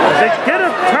 As they get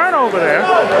a turnover there,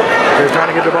 they're trying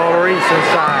to get the ball to Reese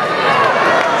inside.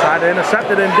 Tried to intercept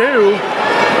it and do.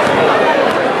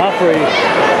 Humphrey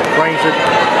brings it.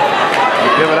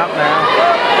 They give it up now.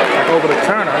 Back over to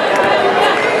Turner.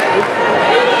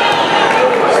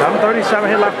 7:37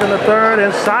 here left in the third.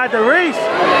 Inside to Reese.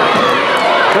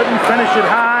 Couldn't finish it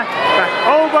high. Back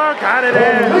over. Got it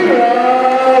in.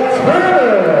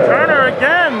 Turner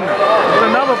again with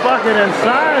another bucket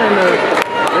inside. And the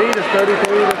lead is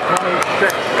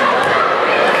 33-26.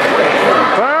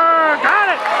 Burr got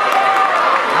it.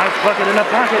 Nice bucket in the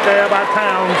pocket there by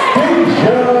Towns.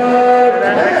 And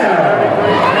that makes it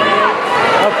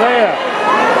 33-28 up there.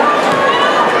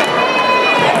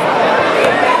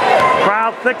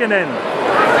 Crowd thickening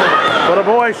for the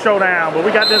boys showdown, but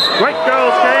we got this great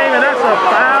girls game, and that's a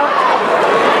foul.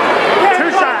 2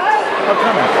 shots are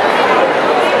coming.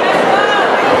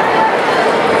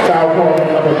 Foul ball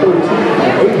number 13,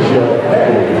 Asia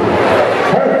Petty.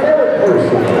 Her third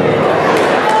person.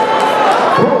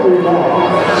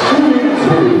 Shooting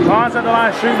 2. Barnes at the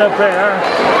line shooting up there.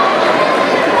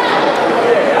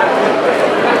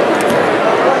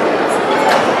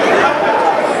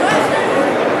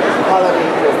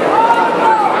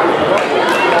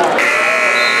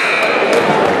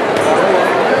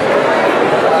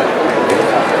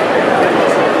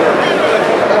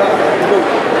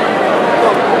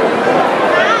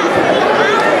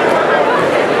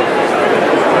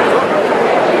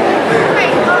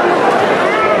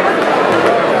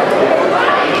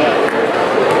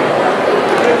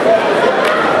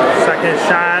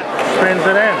 Shot, spins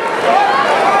it in.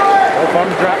 Both of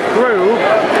them drop through.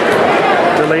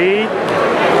 The lead,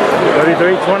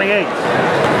 33-28.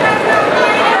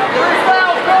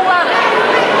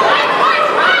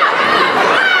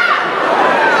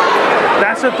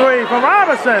 That's a 3 from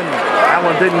Robinson. That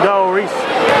one didn't go. Reese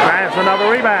grabs another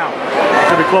rebound.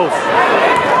 Should be close.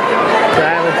 They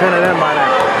haven't turned it in by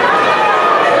now.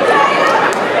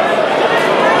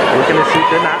 Looking to shoot,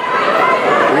 did not.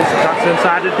 Reese cuts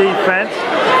inside the defense.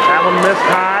 That one missed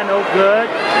high, no good.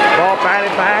 Ball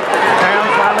batted back.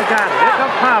 Towns finally got it. Here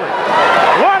comes Polly.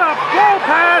 What a blow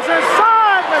pass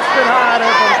inside. Missed it high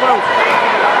there from close.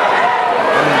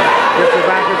 Gets it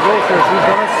back to closer. She's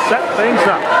going to set things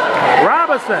up.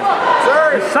 Robinson.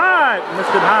 Inside.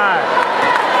 Missed it high.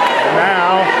 And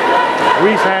now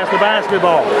Reese has the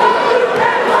basketball.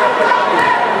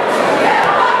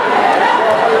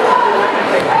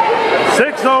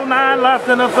 6:09 left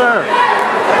in the third.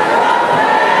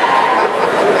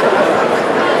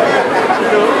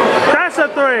 That's a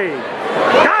 3.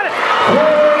 Got it.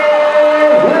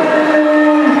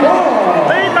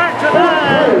 Lead back to 9.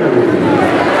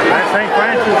 And St.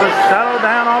 Francis has settled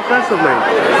down offensively.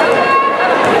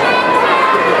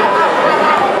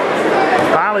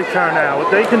 Finally turn now, what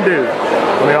they can do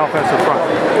on the offensive front.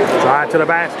 Drive to the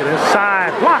basket,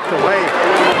 inside, blocked away.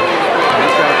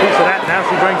 She's got a piece of that, now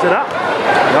she brings it up.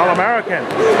 The All-American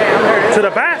to the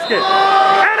basket,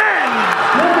 and in!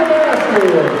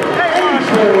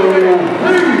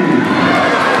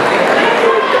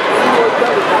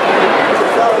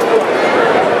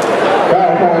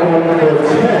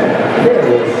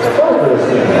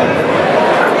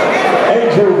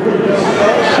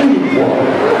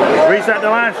 Reese at the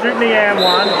line, shooting the and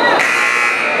one.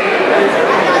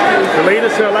 The lead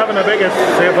is to 11, the biggest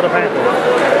here for the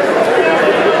Panthers.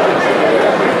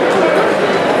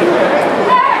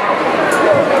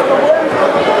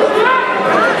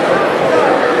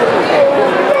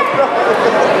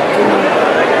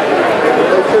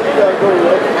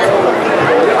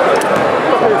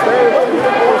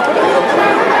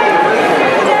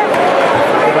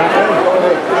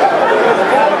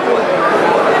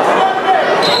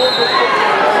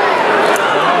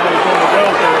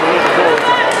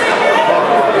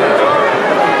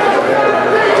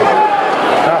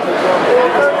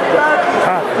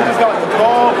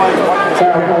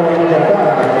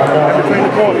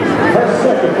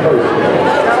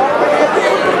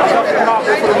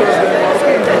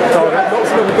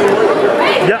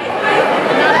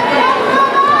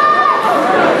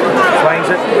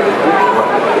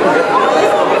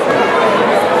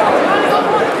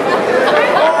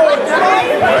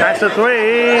 The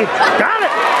three, got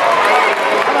it!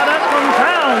 How about that from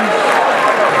Towns?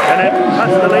 And it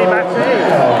cuts the lead back to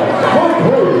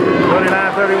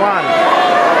 39-31.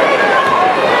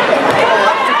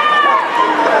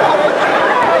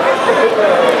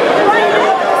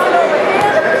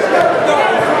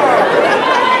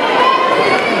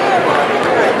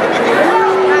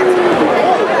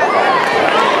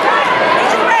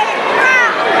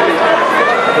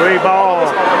 3 ball.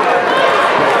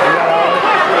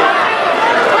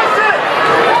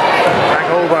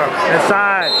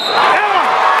 Inside.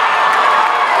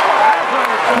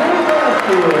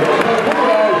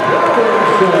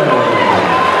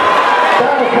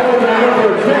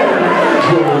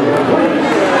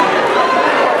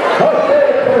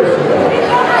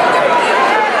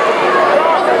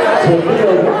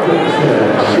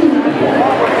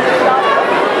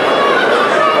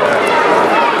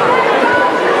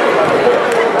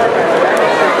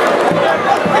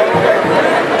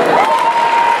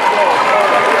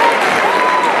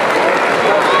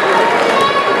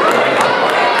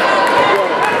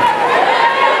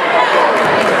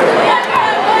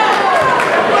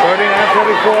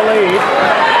 Lead.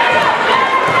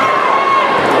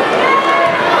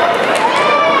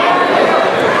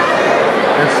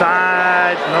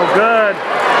 Inside, no good.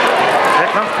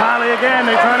 Here comes Polly again.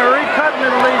 They're trying to recut and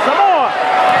it'll lead some more.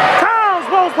 Towns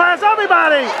blows past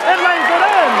everybody and lays it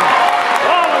in.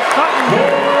 All of a sudden,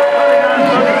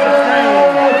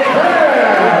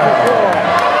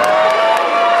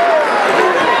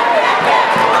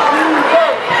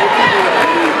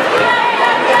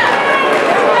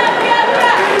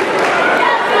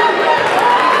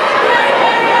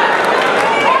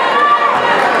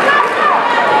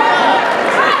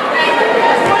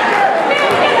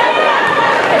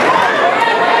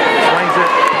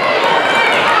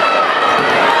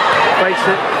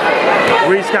 39-36.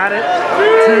 Reese got it.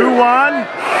 2-1.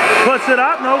 Puts it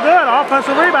up. No good.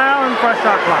 Offensive rebound and fresh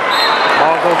shot clock.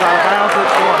 Ball goes out of bounds.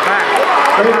 It's going back.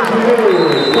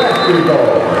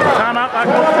 Timeout by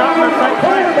Coach Johnson and St.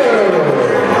 Francis.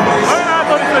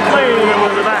 39-36 lead. And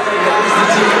we'll be back.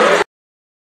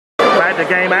 Back to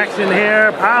game action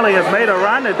here. Polly has made a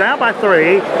run. They're down by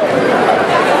 3.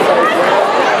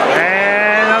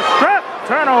 And a strip.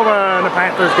 Turnover. And the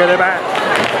Panthers get it back.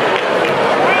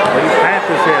 These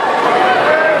Panthers here.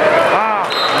 Ah,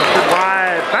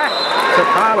 wide back to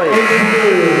Polly.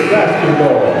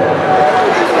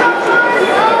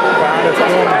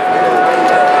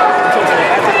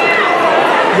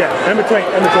 Yeah, in between.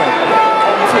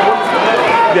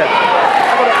 Yeah.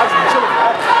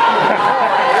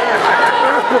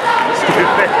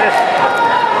 Stupid.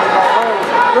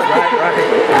 Right.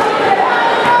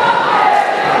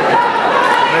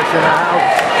 This in the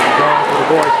house. Going to the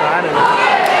boys' side. And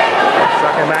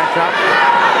second matchup.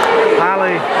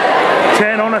 Polly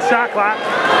 10 on the shot clock.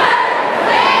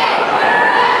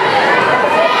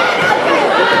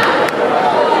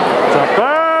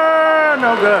 Jumper,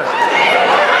 no good.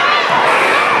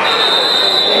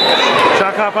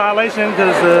 Shot clock violation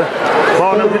because the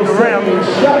ball didn't hit the rim.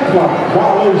 Shot clock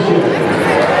violation.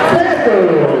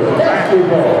 Panthers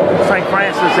basketball. St.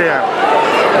 Francis here.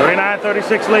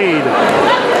 39-36 lead.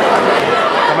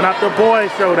 Coming up the boys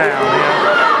showdown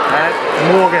here at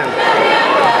Morgan.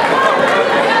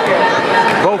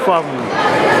 Both of them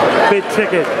big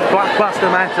ticket blockbuster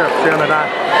matchups here on the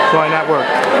Toy Network.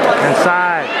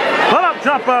 Inside, pull up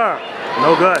jumper,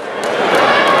 no good.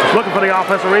 Looking for the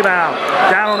offensive rebound.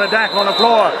 Down on the deck on the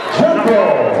floor.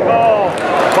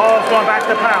 Ball's going back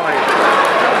to Pally.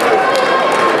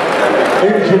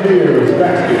 Engineers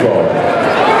basketball.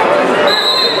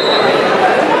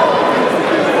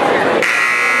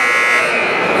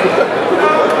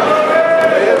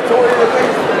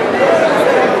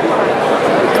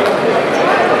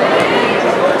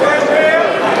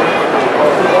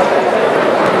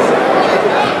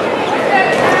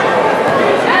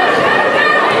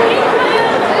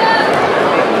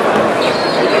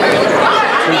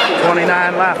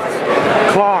 29 left.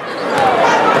 Clock.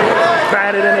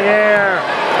 Batted in.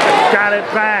 got it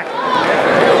back.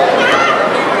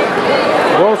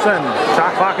 Wilson,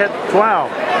 shot clock at 12.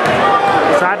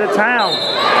 Side to Town.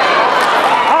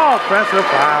 Offensive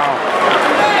foul.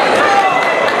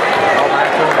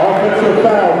 Offensive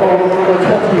foul, ball number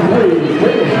 23,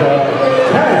 brings up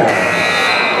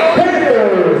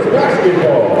Panthers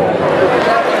basketball.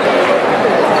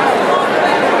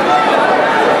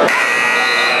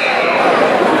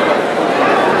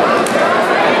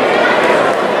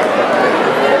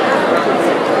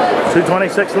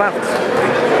 .226 left.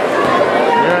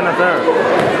 Here in the third.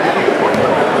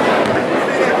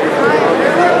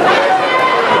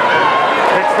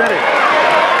 Big City.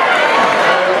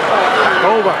 Back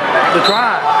over. The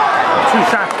drive. 2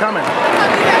 shots coming.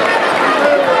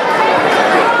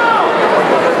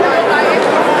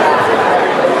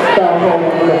 Foul ball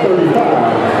number 35,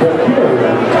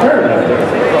 Notre.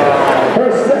 Her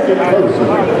second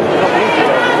personal.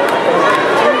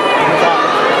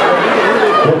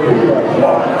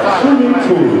 Shooting 2.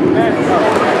 Yes.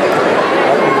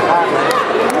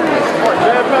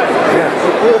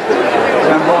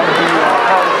 I'm going to be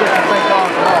called assistant St.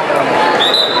 John's tomorrow.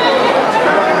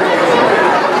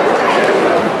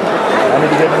 I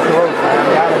need to get Mr. Rose.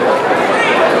 I'm out of it.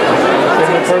 Send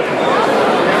me in person.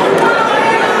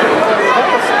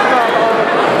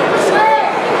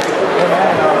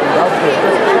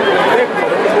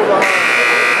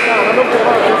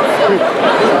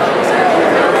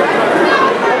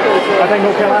 I think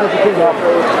North Carolina's a big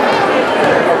offer.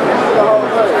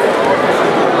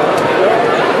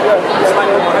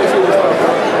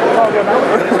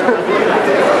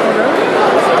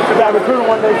 I got recruited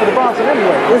one day for the Boston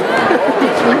anyway.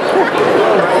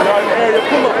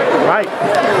 Right.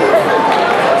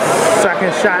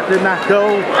 Second shot did not go.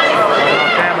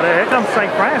 Here comes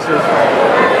St. Francis.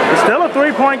 It's still a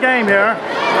 3-point game here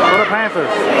for the Panthers.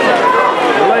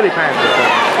 The Lady Panthers.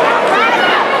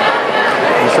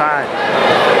 Inside.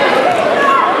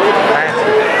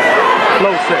 Basket.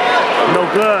 Low set. No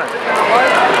good.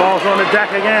 Ball's on the deck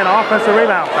again. Offensive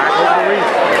rebound. Back over to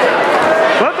Reese.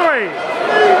 For 3.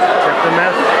 Tipped and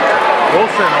miss.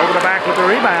 Wilson over the back with the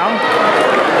rebound.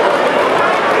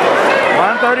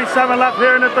 1:37 left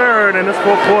here in the third in this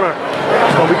fourth quarter.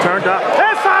 It's going to be turned up.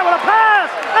 Inside with a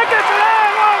pass. It gets it in.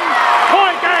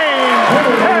 1-point game.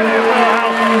 And it will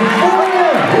out.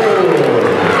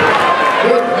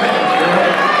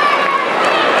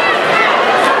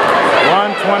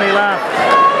 1:20 left.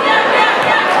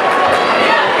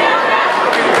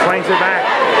 Swings it back.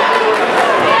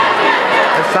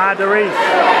 Inside to Reese.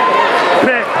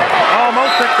 Pick.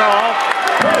 Almost picked off.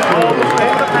 In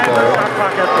the Panthers shot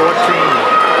clock at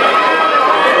 14.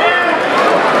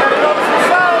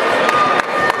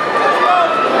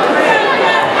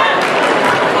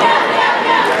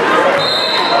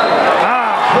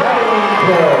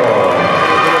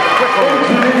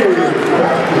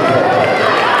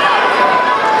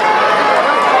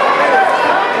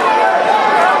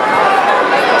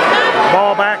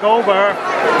 Ball back over.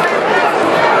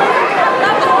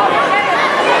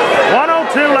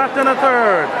 1:02 left in the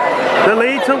third. The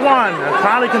lead to 1.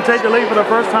 Finally can take the lead for the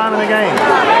first time in the game.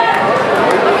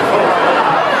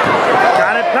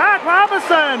 Got it back.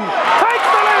 Robinson takes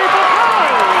the lead for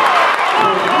Polly.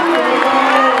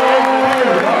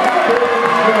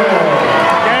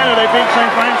 Again, they beat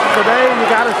St. Francis today. You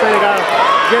got to say they got to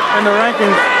get in the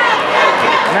rankings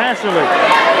nationally.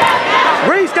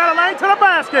 Reese got a lane to the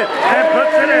basket and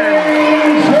puts it in.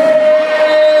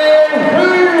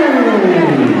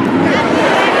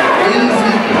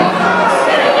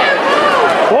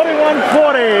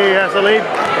 41-40 as the lead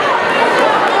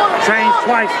changed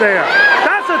twice there.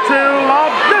 That's a 2.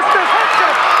 Long distance hits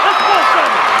it. It's Wilson.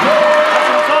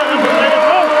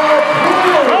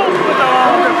 Rose with the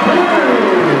long distance.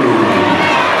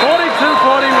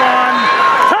 42-41.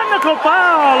 Technical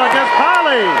foul against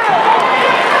Polly.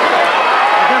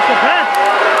 Against the bench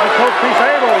of Coach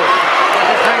Peaceable.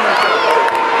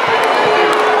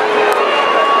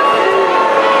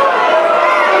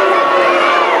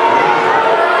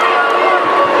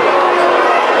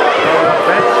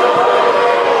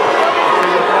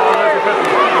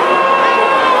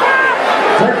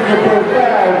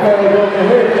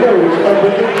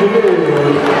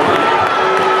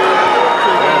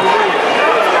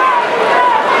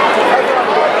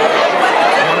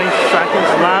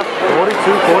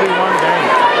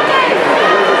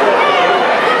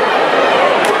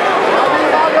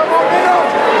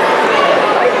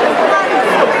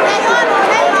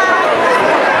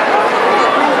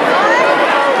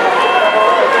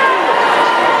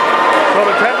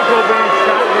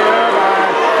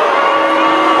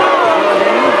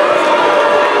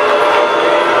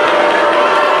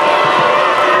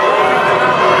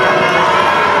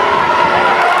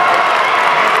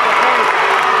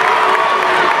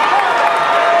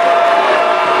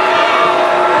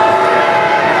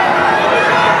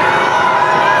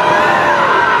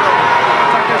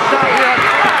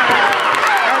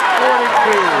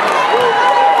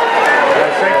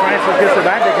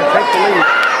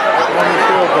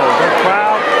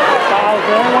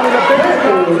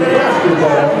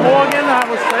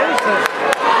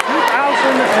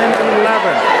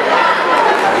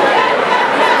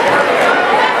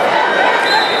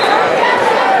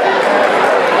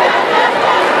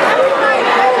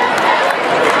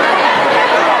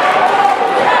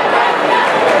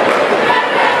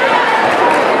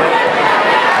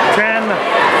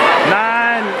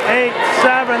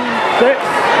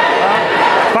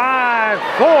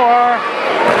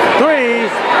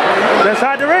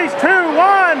 threes,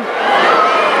 2-1.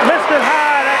 Missed it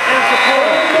high, that is the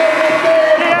quarter.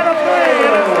 He had a three,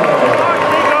 and it's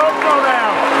Nico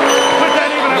throwdown. Put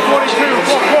that even at 42,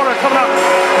 fourth quarter coming up.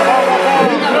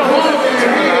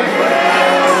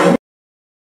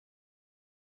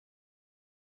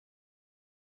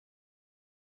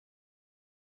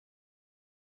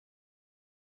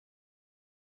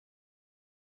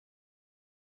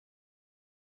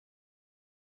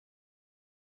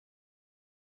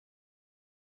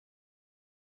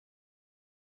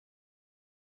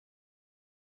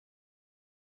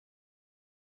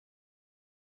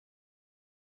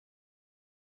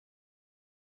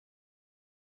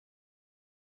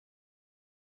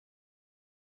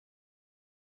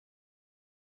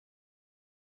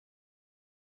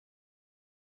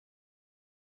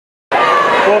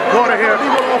 Fourth quarter here.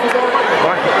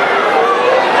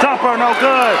 Jumper, no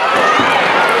good.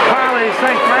 Finally,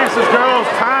 St. Francis girls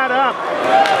tied up.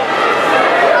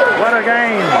 What a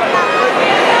game.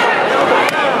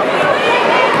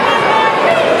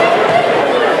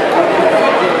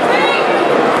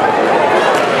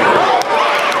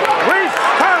 Reese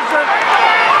turns it.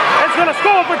 It's going to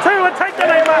score for two and take the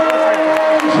lead back.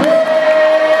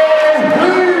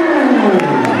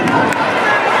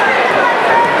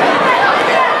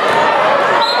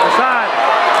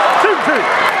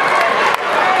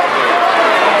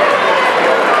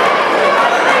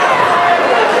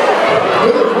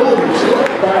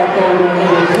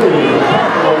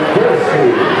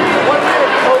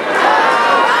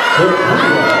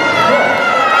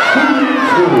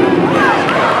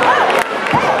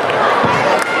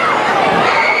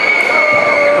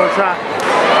 Shot.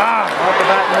 Off the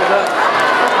back, moves up.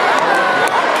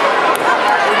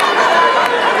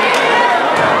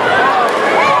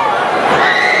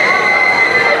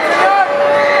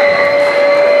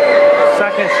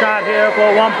 Second shot here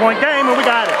for a one-point game, and we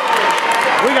got it.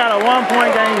 We got a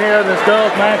one-point game here in this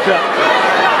girls matchup.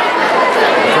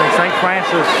 St.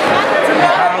 Francis and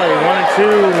Holly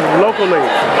 1-2 locally.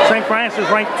 St. Francis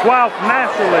ranked 12th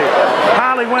nationally.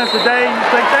 Holly wins today. You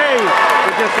think they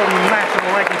would get some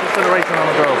national ranking consideration on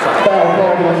the girls' side?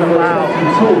 That's a foul.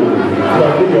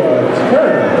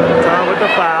 Turn with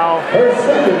the foul.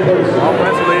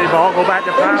 Offensively, ball go back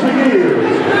to Holly.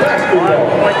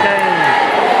 1-point game.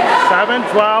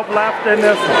 7-12 left in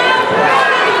this one.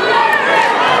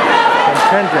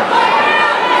 Contingent.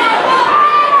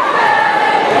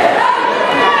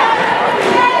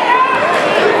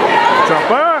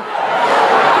 Jumper,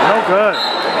 no good.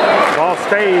 Ball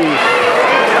stays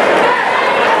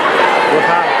with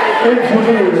Holly.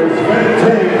 Engineers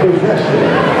maintain possession.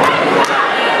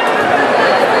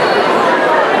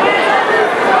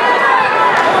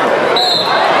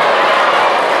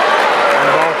 And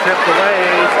the ball tipped away,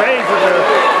 stays with the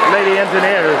Lady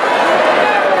Engineers.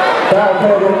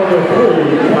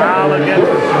 Foul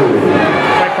against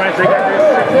St. Francis. They got this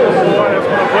 6-1 run. It's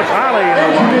going to push Holly in the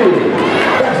one.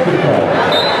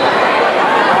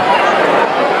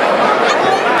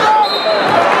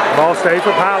 Ball stays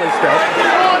with Holly still.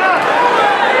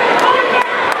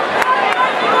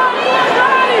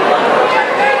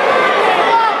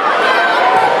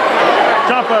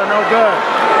 Jumper, no good.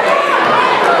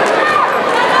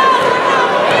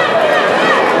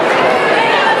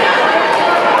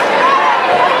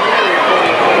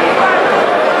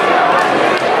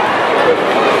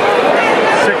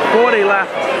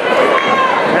 Left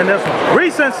and this one.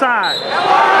 Reese inside.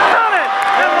 Got it!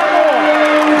 And one more.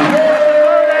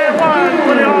 Third and one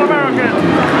for the All-American.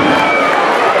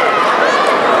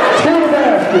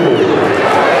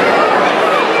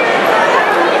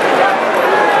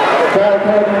 Foul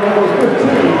card number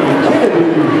 15, Kennedy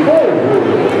Forward.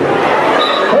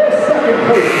 Her second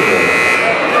personal.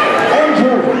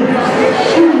 Angel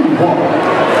Reese, shoe ball.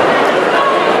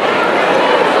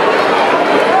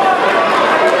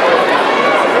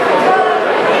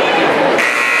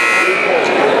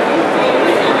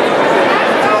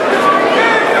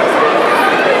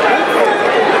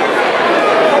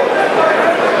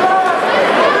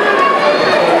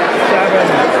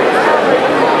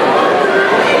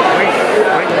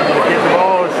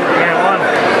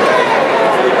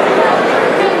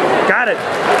 Got it.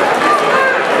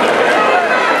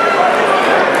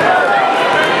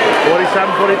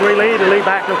 47-43 lead. The lead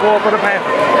back to 4 for the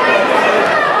Panthers.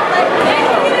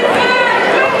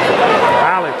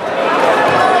 Holly.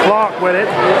 Loch with it.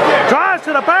 Drives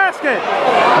to the basket.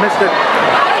 Missed it.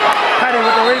 Petty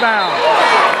with the rebound.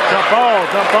 Jump ball.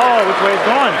 Which way it's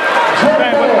going?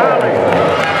 Back with Holly.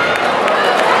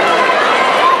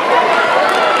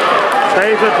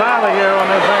 Stays with Holly here on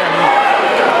this end.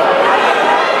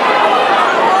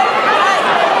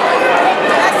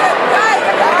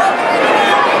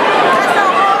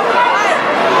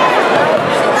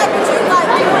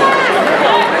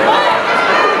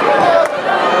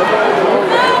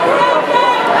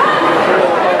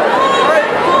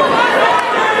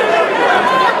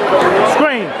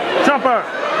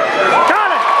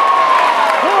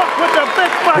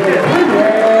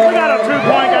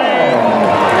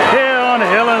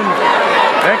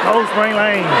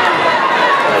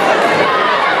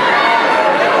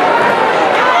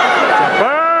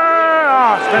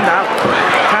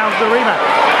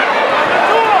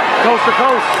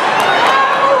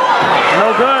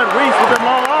 Reese with the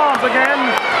long arms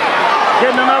again.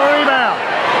 Getting another rebound.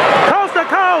 Coast to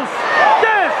coast.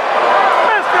 Dish.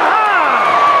 Missed it high.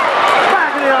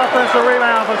 Back in the offensive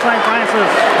rebound for St. Francis.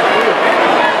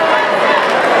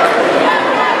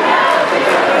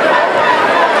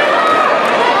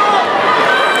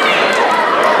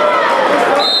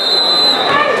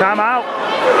 Timeout.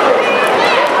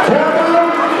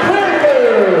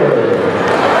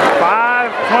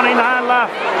 5:29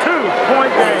 left.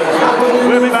 2-point game.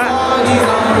 We'll be back.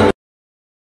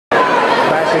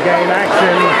 Back to game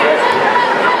action.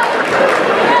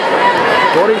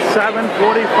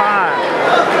 47-45.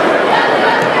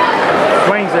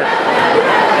 Swings it.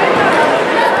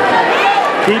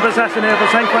 Key possession here for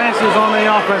St. Francis on the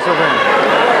offensive end.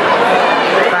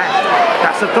 Back.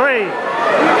 That's a three.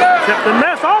 Tipped and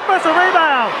missed. Offensive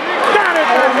rebound. Got it.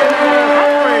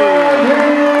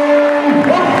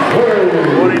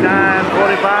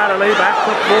 49-45. The lead back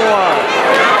to 4.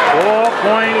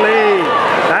 4-point lead.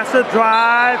 That's a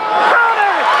drive. Got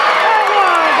it.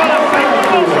 And one for the St.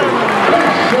 Wilson.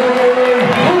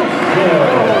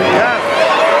 Yes.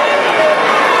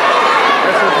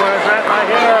 This is where it's at right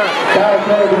here.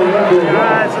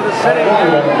 Guys of the city.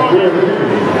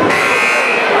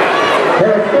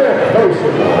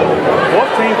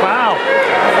 14 foul.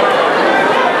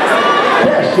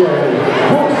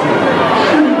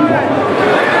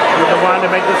 We're wanting to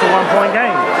make this a 1-point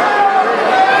game.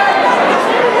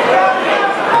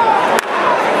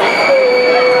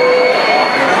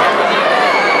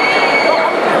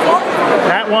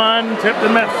 That one tipped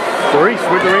and missed. Reese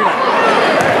with the rebound.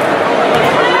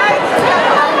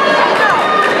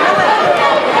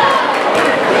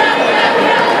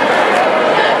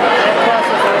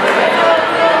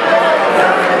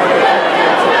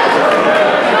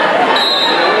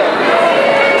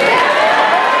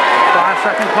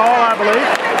 Second call, I believe.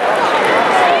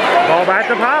 Ball back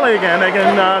to Polly again. They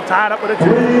can tie it up with a 2.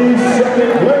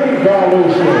 3-second play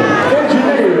violation.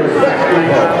 Engineers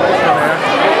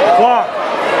basketball.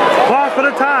 Clock for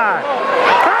the tie.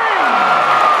 Bang!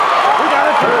 We got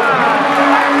a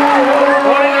tie.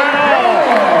 49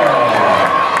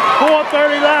 all.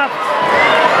 4:30 left.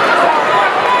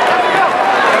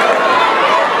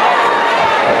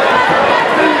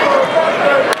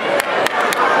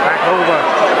 Back over.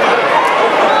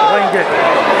 It.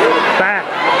 Back.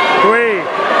 3.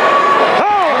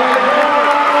 Oh!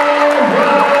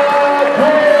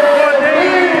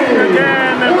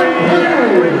 Again, the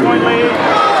 3-point lead.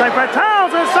 St. Francis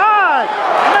Towns inside.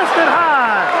 Missed it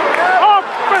high.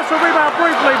 Offensive rebound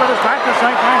briefly, but it's back to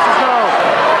St. Francis though.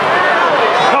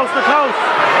 Coast to coast.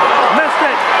 Missed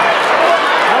it.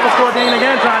 That was Gordine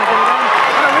again trying to get it in.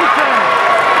 And a reach in.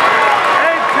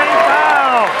 18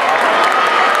 foul.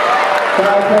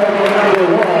 Foul call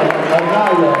number 1.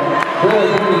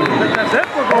 That's it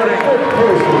for Gordon.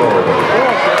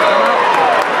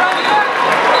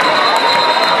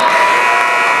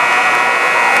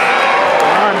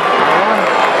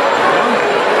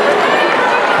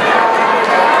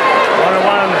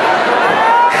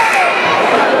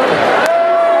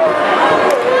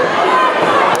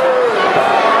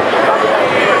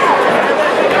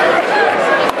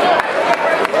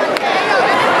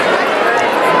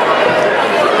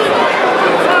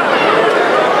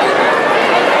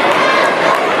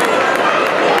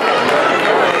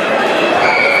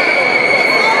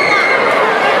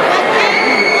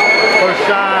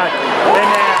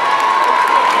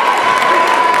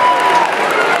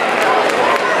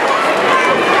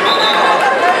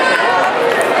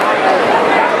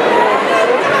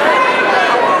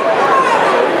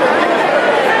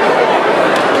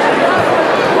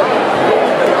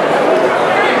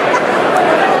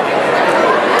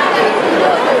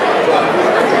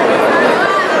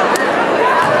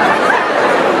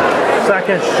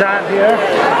 Second shot here.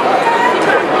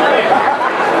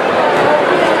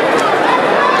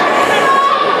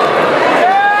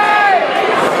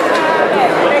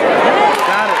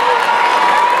 Got it.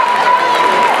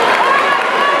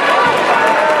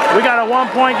 We got a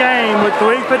 1-point game with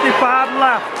 3:55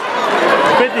 left.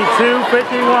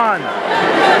 52-51.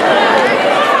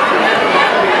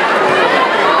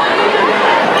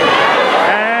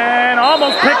 And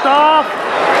almost picked off.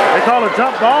 They call a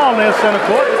jump ball in their center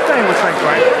court. This thing was St.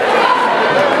 Francis.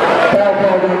 Foul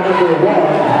call number 1.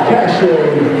 Casher.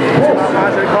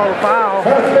 They call a foul.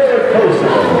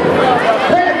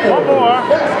 One more.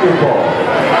 Basketball.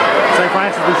 St.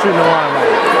 Francis was shooting the line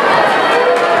right.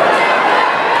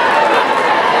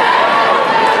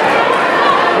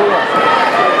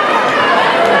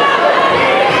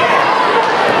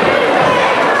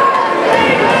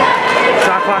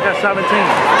 Shot clock at 17.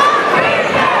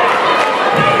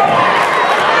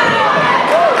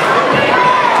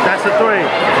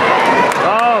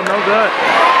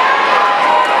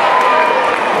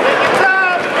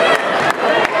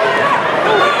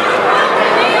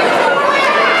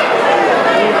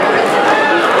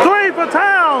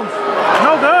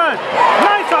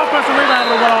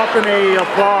 the knee of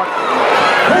Clark.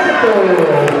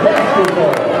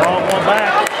 Ball going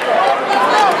back.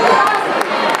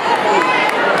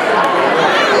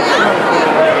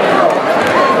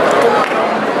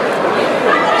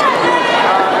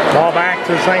 Ball back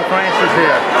to St. Francis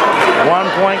here. 1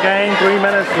 point game, 3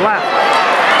 minutes left.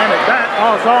 And at that,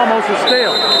 oh, it's almost a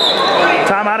steal.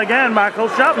 Timeout again by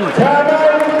Coach Shelton.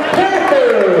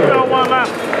 3:01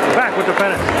 left. Back with the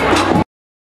finish.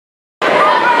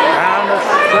 Down the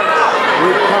stretch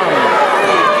we come.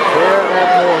 Here at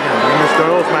Morgan in this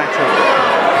girls matchup.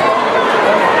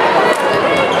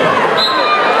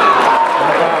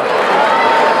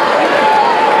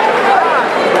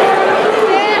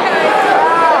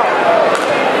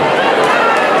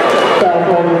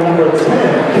 Number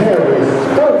 10, Carrie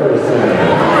Ferguson.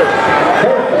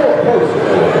 Her 4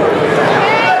 personal.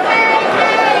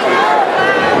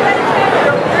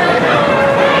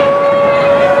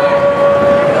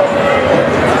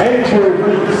 Angel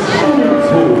Reese, shooting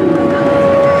 2.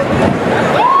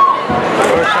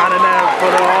 First shot in there for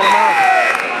the all-out.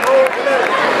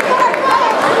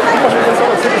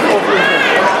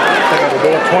 They got to do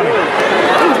it 20.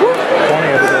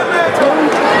 20 of the door.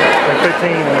 And 15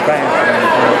 in advance.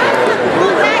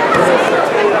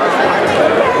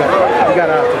 You got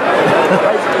out.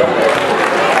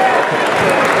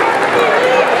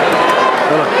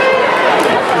 Look.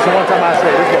 This is the one time I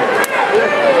say this way.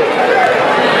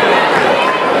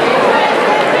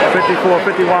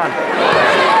 54-51.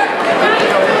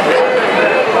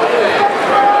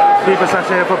 Key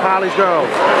possession here for Polly's girls.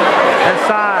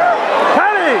 Inside.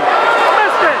 Penny!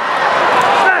 Missed it!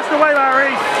 Snatched away by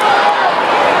Reese.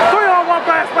 3-on-1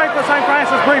 fast break for St.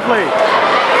 Francis briefly.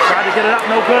 Tried to get it up,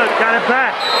 no good. Got it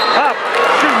back. Up.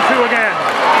 Shooting 2 again.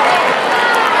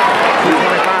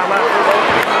 2:25 left.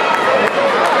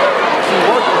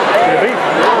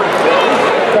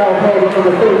 Foul call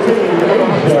number 13,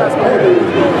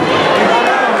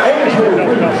 Angel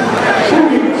Reese,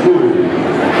 shooting 2.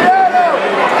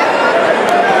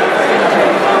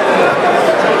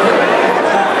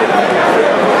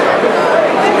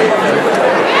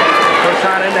 First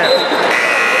shot in there.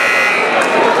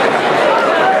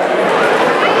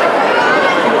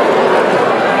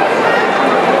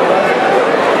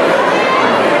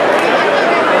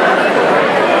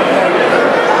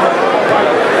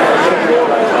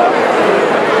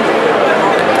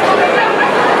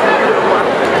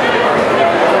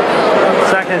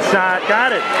 Second shot,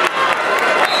 got it.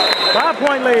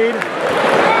 5-point lead. And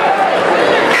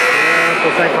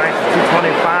for St. Francis,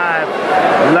 2:25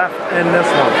 left in this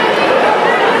one.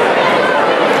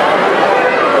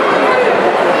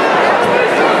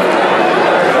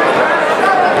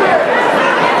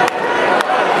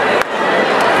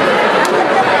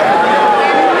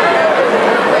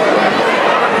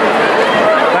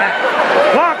 Back.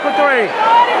 Loch for 3.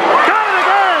 Got it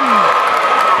again.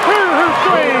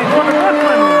 2-3 for the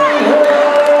freshman.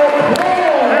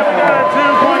 There we go,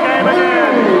 2-point game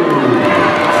again.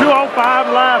 2:05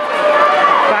 left.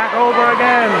 Back over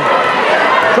again.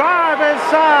 Drive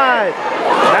inside.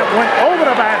 That went over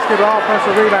the basket.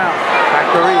 Offensive rebound. Back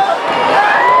to Reese.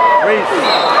 Reese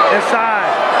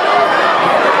inside.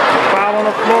 Foul on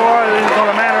the floor. It isn't going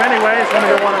to matter anyway. It's going to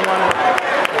go 1-1.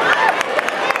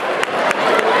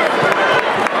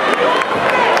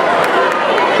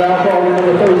 Foul call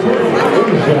number 13,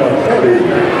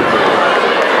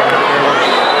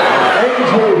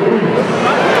 Angel Reese,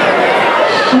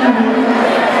 shooting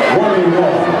 1-1.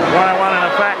 1-1 in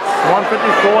effect.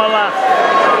 1:54 left.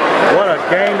 What a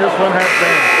game this one has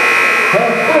been. Her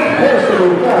 5th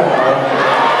personal foul.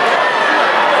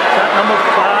 Shot number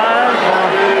 5.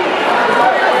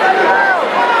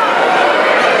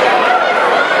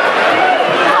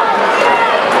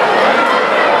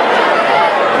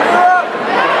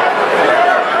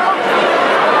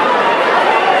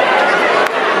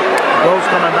 Rose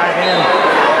coming back in.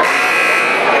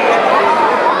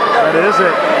 That is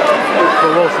it for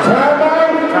Wilson.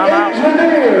 Timeout.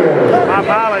 My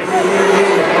Polly.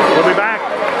 We'll be back.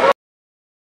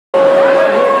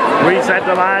 Reese at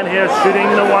the line here, shooting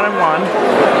the 1-1.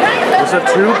 It's a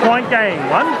 2-point game.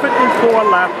 1:54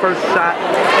 left. First shot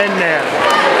in there.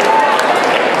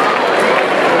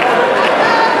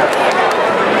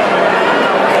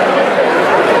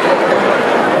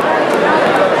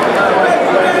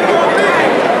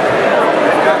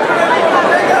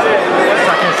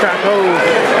 Second shot goes.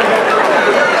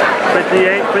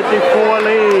 58-54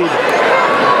 lead.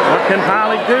 What can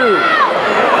Polly do?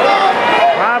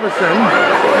 Robinson.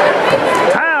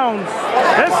 Towns.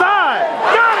 Inside.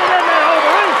 Got it in there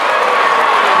over Reese.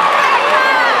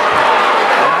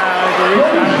 Reese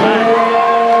got it back.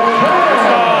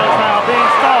 Stars now being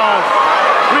stalled.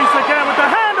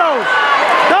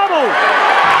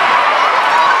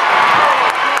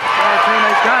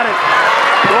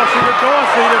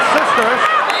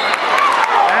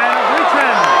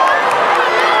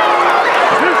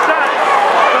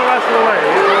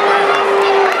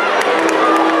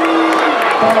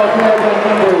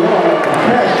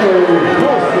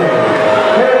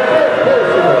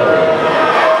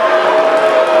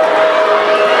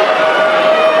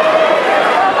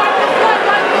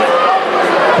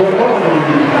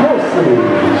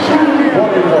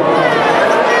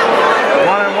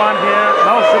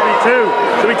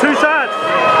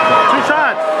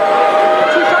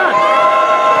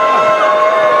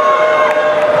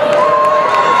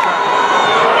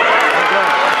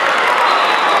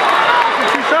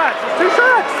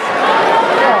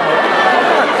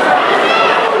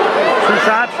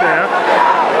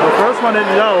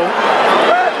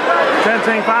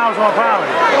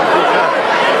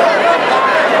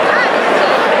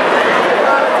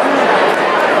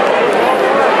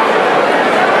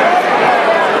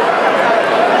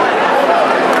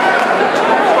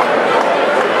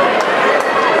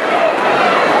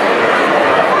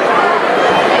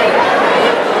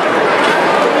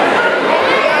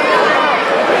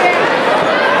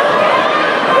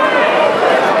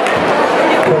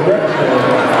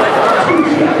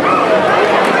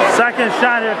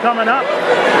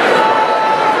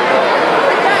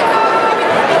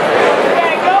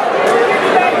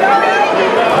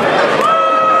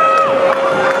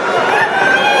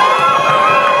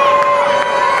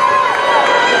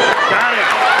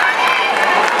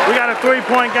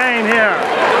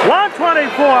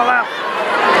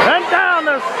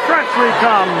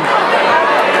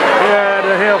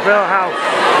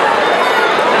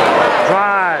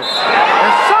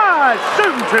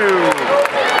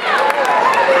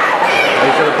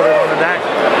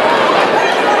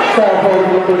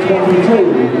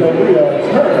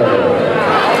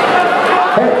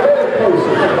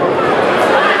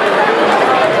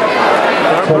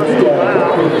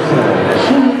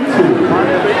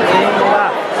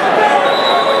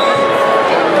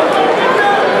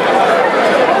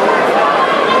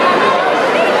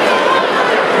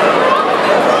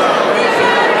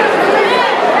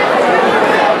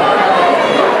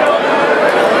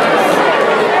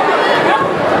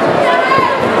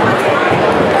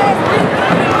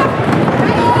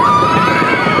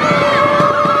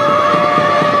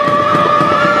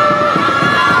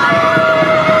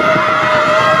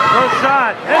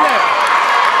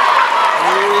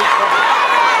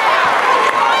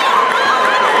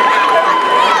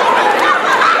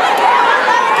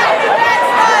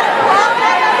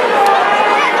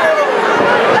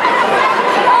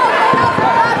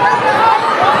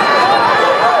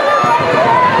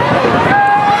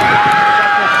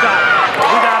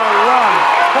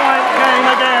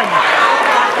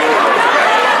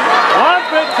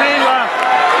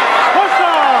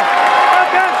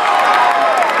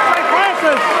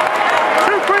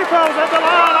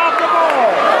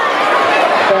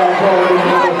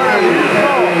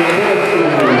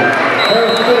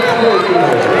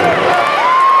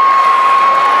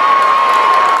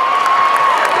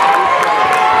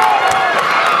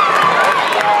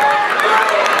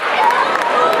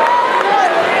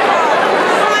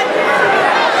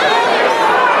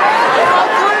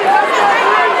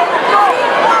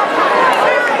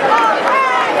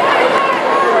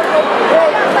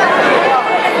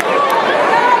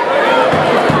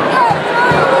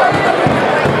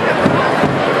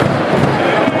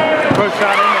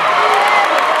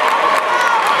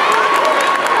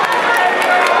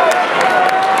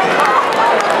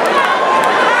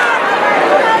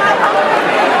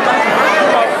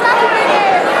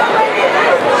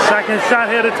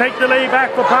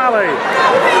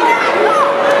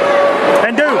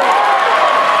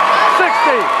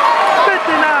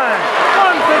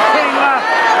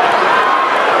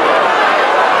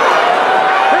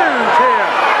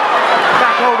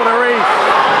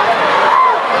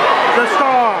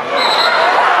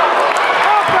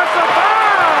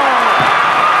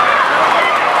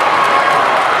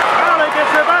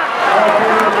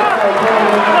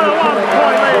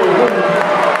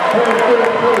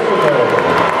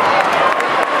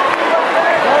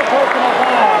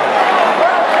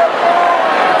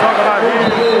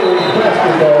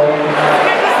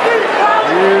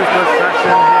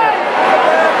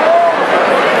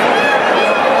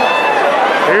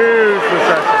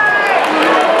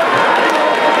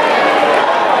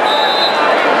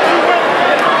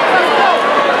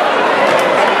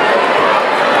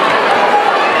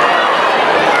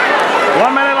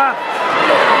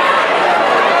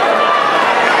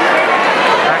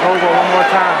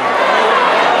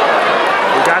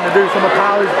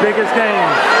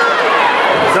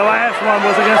 The last one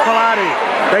was against Pilati.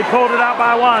 They pulled it out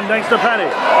by 1 thanks to Petty.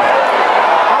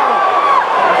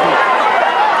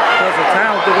 There's a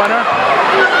talented winner.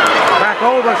 Back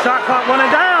over, shot clock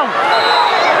running down.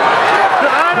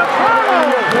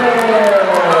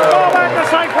 Ball back to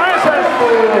St. Francis.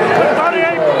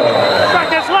 38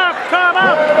 seconds left. Time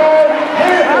out.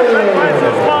 St.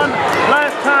 Francis won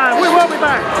last time. We will be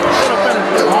back.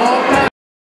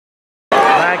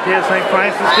 Back here, St.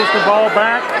 Francis gets the ball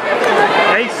back.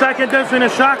 8-second difference in the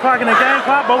shot clock and the game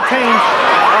clock. Both teams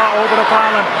are over the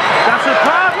foul. That's it.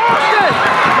 Pride lost it.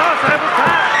 Lost it. It was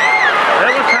tapped.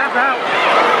 It was tapped out.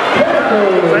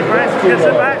 St. Francis gets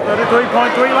it back.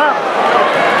 33.3 left.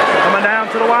 Coming down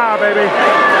to the wire, baby.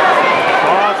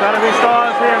 Oh, trying to be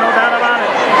stars here. No doubt about it.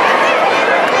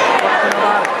 Question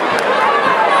about it.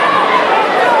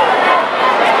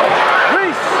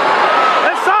 Reese.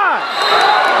 Inside.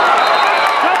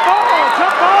 Jump ball.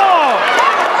 Jump ball.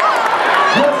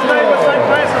 Stay with St.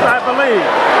 Francis, I believe.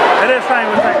 It is staying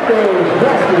with St. Francis.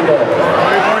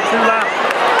 3.2 left.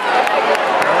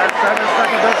 That's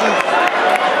 7-second difference.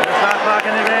 The shot clock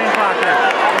and the game clock in.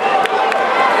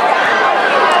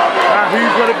 Now,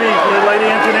 who's going to be for the Lady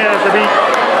Engineers to beat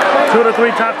 2 of the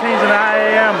 3 top teams in the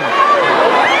IAM?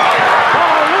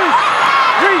 Oh,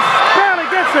 Reese barely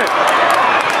gets it.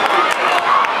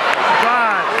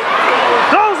 Drive.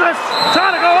 Closes.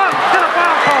 Trying to go up. Get a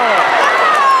foul call.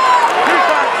 3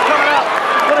 shots coming up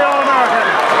for the All-American.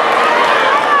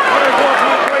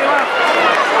 34.3 left.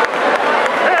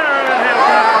 Here it is.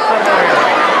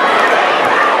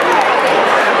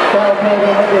 Foul call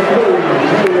number 3.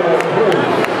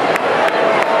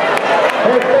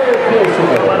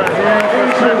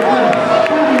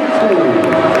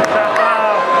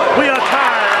 We are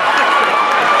tired.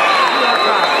 We are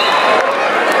tired.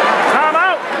 Time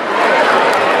out.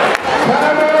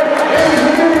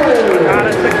 Out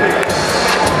at 60.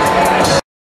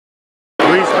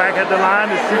 Reese back at the line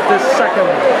to shoot this second.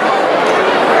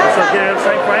 So give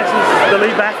St. Francis the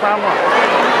lead back by 1.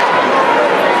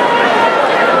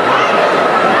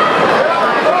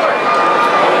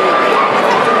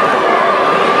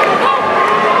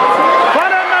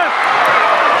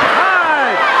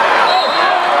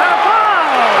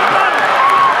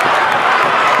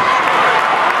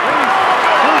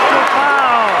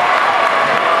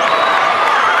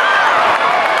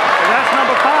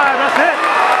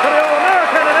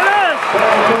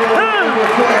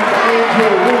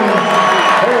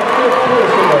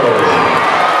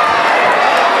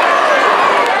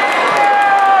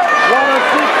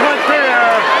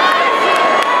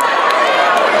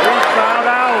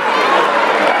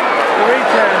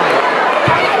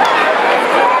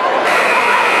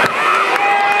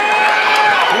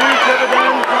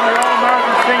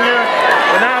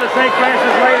 St.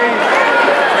 Francis ladies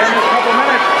in this couple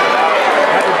minutes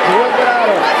had to do it without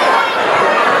her.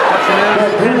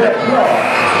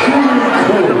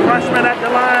 The freshman at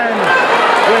the line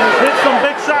has hit some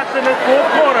big shots in this 4th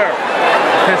quarter.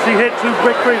 And she hit 2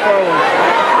 big free throws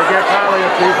to get Polly a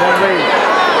 2-point lead.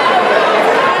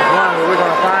 One, we're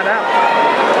going to find out.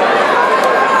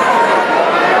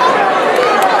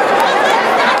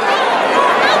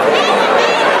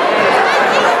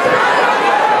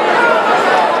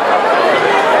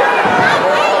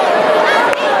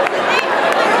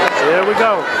 Here we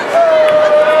go.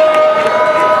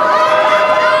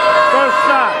 First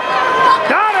shot.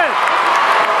 Got it!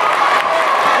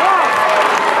 Wow.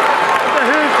 That's a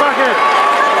huge bucket.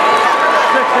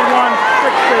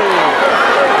 61-60.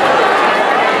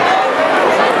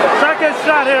 Second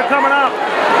shot here coming up.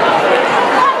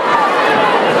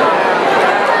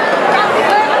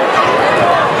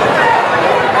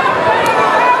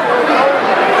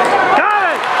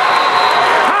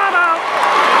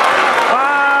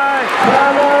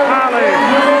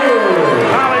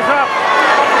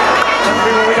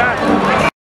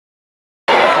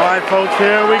 Folks,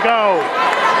 here we go.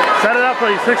 Set it up for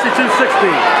you, 62-60.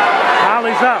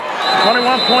 Holly's up,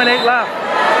 21.8 left.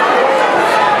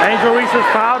 Angel Reese is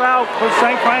fouled out for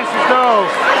St. Francis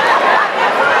girls.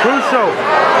 Crucial,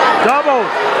 double,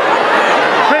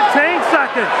 15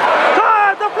 seconds.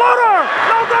 Drive, the floater,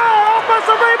 no goal,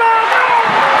 offensive rebound.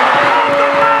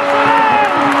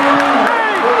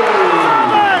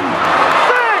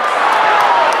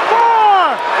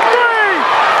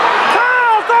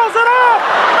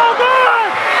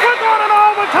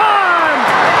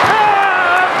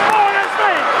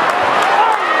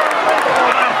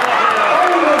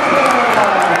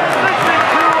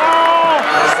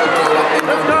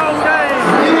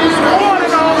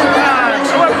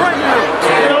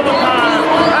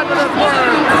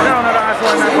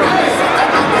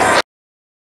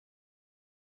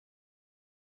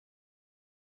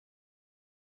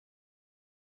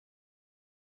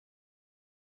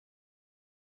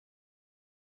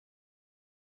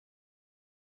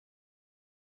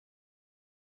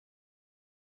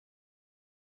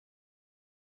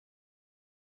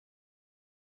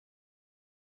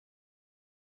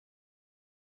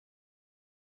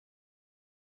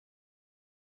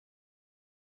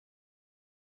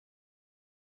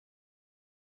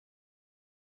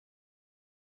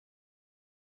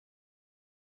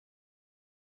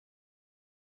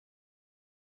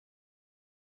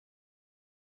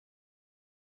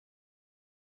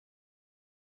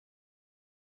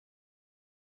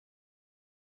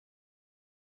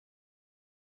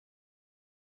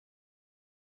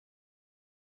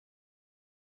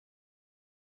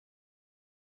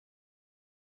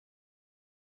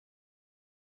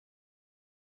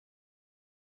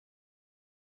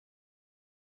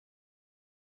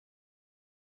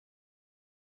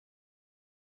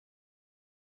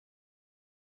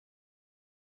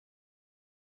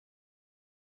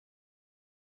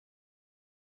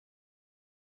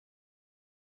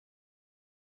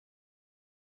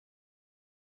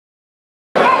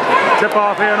 Tip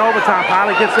off here in overtime.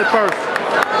 Pilot gets it first.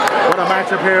 What a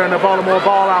matchup here in the Baltimore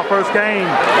Ballout first game.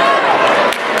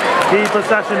 Key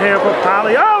possession here for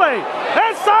Pilot. Early!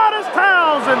 Inside is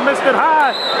Towns and missed it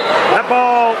high. That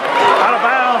ball out of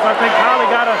bounds. I think Pilot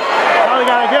got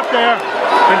a gift there.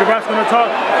 I think the ref's going to talk.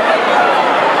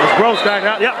 It's Gross back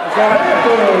out. Yep, it's all right.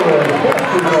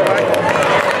 That's right.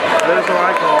 That is the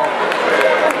right call.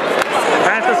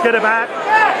 Panthers get it back.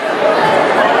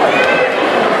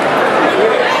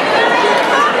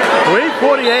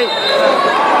 3:48.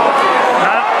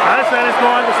 I said it's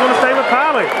going to stay with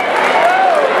Pilot.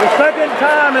 The second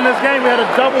time in this game we had a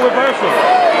double reversal.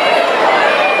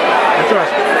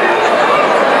 Interesting.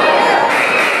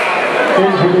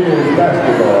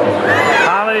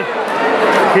 Pilot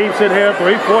keeps it here.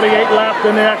 3:48 left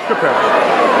in the extra period.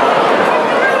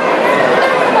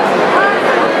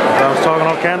 I was talking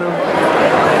on Cameron's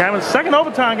second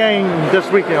overtime game this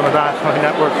weekend on the Varsity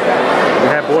Network. We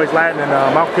had Boys Latin and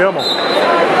Mount Kilmore.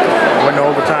 Went to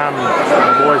overtime on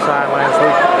the boys' side last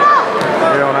week.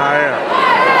 Here on our air.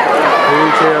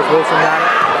 Huge here. Wilson got it.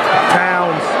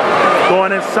 Towns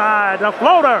going inside. The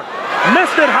floater.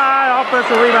 Missed it high.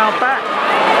 Offensive rebound back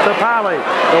to Polly.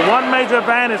 The one major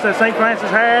advantage that St.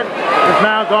 Francis had is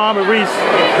now gone with Reese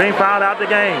being fouled out the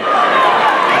game.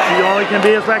 She only can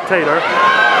be a spectator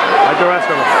like the rest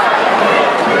of us.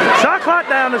 Shot clock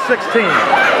down to 16.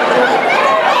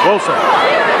 Wilson.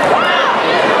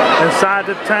 Inside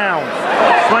to Towns.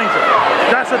 Swings it.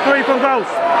 That's a three from Ghost.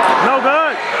 No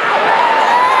good.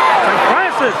 St.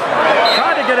 Francis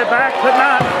tried to get it back, could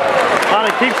not. Polly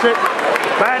keeps it.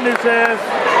 Bad news is,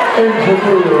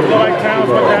 looks like Towns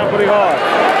went down pretty hard.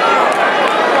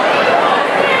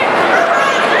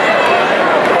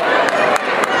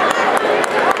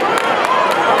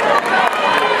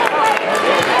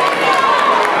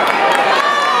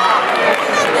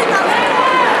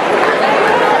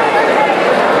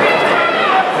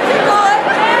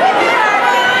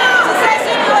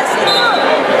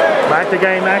 Back to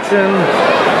game action.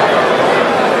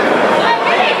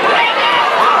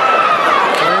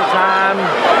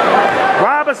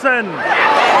 Robinson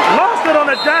lost it on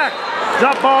the deck.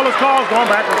 Jump ball is called. Going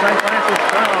back to St. Francis.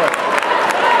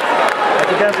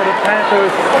 That's against the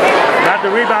Panthers. Got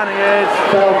the rebounding edge.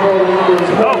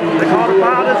 Oh, they called a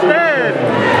foul instead.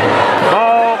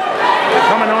 Ball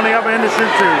coming on the other end of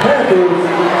shoot two.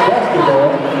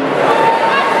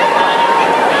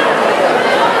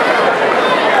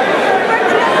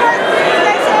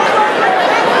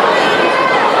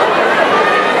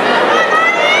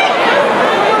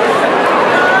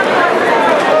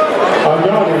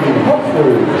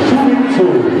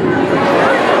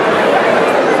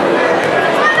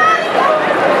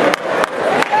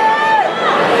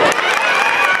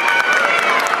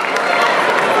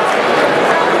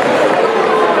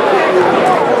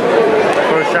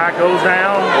 First shot goes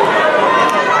down.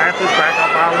 Panthers back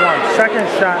up by one. Second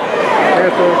shot.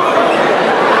 There's the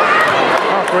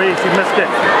Humphrey. She missed it.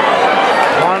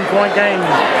 1 point game.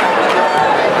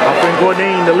 Humphrey and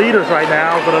Gordine, the leaders right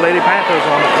now for the Lady Panthers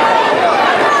on the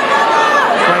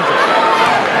swings it.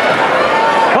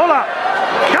 Hold up.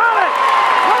 Got it.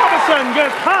 Robinson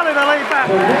gets Connie to lay back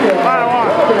by one.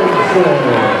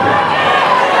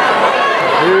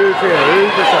 Huge here.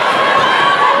 Huge reception.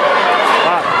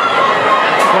 Up.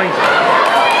 Swings it.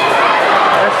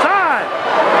 Inside.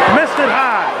 Missed it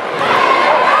high.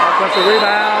 Offensive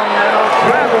rebound.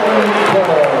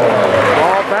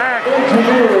 Ball back.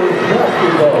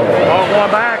 Ball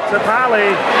going back to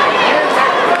Polly.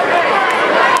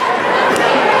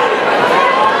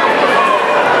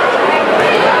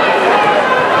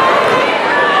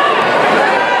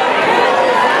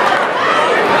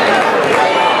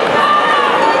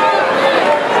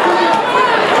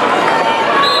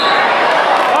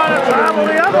 Travel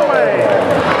the other way.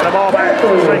 And the ball back to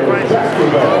St. Francis.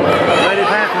 Lady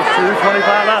Panthers,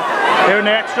 2:25 left here in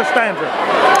the extra stanza.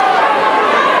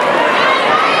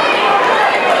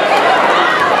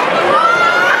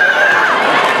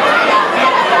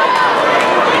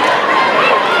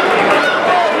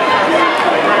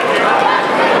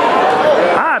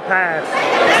 High pass.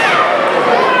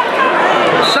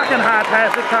 Second high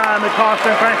pass this time. It cost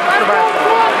St. Francis the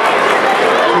basketball.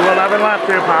 2:11 left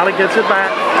here. Polly gets it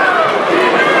back.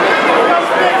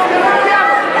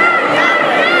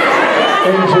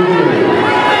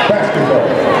 Basketball.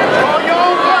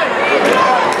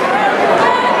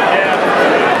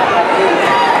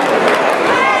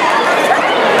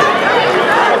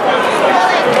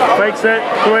 Fakes it.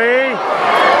 Three.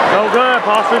 No good.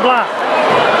 Partially blocked.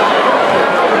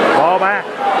 Ball back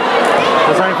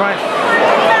to St. Francis.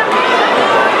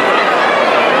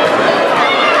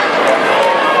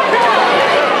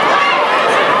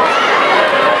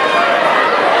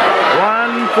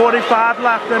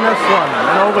 left in this one,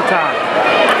 in overtime.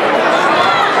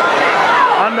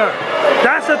 Under.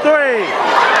 That's a three.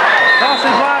 Kelsey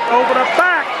block over the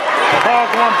back. Ball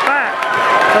going back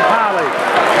to Polly.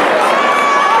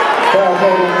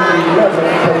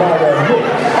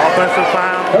 Offensive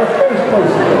foul.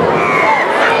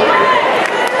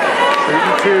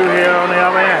 3-2 here on the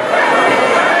other end.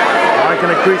 I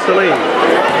can increase the lead.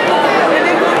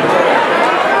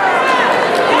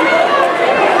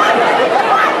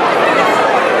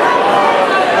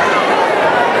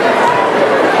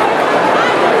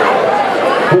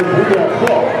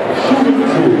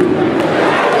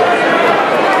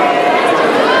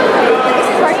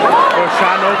 First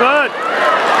shot no good.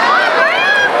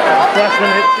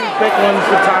 Freshman hit 2 big ones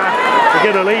to tie to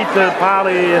get a lead to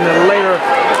Polly in the later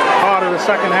part of the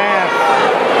second half.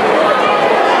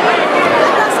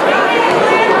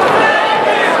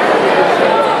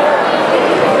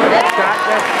 Got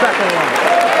that second one.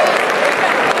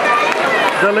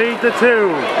 The lead to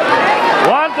 2.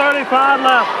 1:35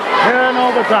 left here in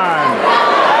overtime.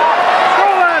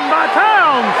 Stolen by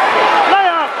Towns.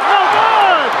 Layup, no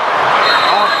good.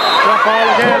 Off jump ball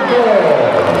again.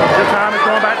 This time it's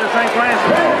going back to St.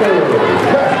 Francis.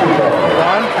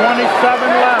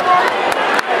 1:27 left.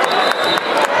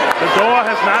 The door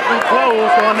has not been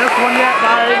closed on this one yet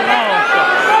by long.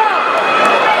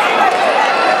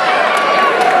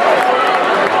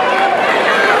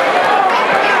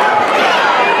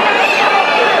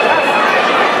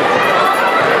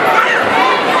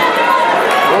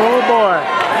 Oh boy.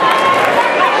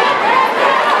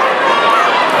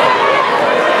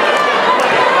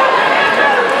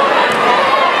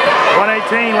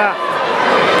 Left.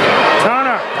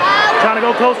 Turner trying to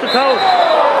go coast to coast.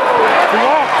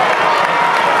 Loch.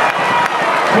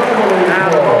 Now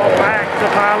the ball back to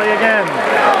Polly again.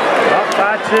 Up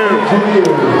by 2.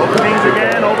 Both teams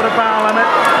again over the foul limit.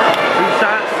 2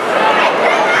 shots.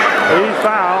 3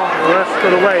 foul the rest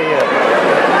of the way here.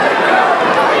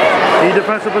 The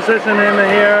defensive position in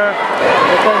here.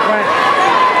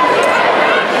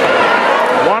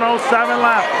 1:07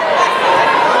 left.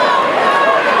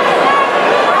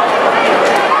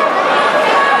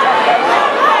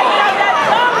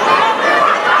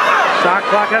 Shot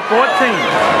clock at 14.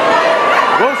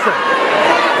 Wilson.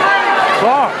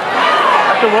 Clark.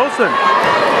 After Wilson.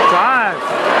 Drives.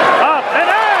 Up and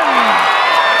in.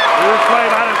 Good play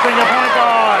by the senior point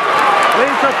guard.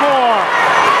 Leads to 4.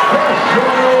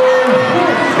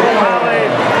 Polly.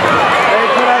 They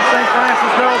put out St.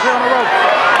 Francis girls here on the rope.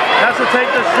 Has to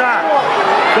take the shot.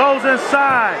 Goes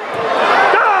inside.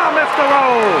 Ah, missed the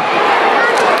roll.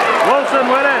 Wilson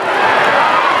with it.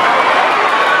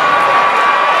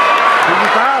 You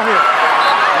foul here.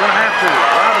 You're going to have to.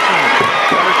 Robinson.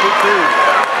 Number 2.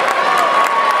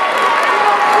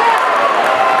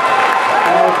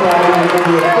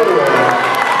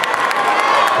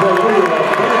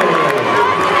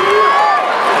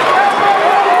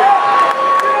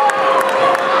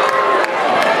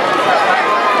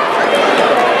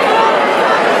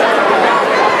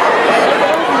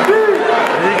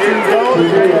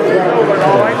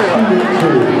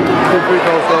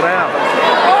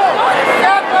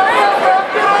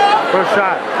 First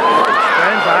shot.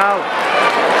 Stands out.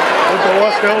 The door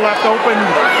still left open.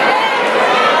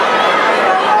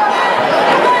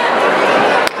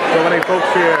 So many folks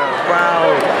here.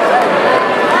 Wow.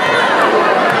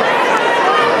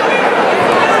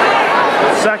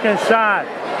 Second shot.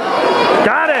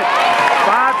 Got it.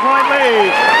 5-point lead.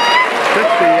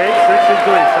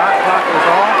 68-63. Shot clock is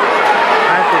off.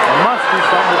 Panthers must do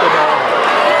something with the ball.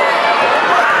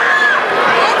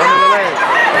 Under the leg.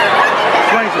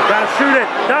 Swings it. Gotta shoot it.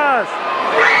 Does.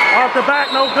 Off the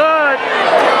back. No good.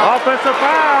 Offensive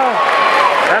foul.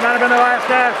 That might have been the last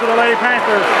gasp for the Lady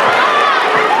Panthers. 18.6.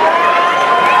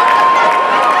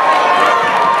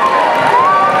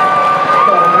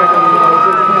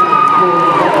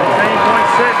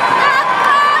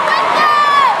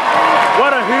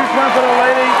 What a huge win for the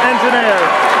Lady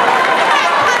Engineers.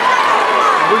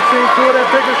 We've seen 2 of their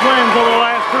biggest wins over the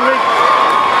last 2 weeks.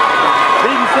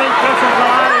 Beating St. Vincent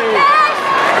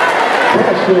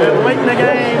late in the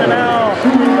game, and now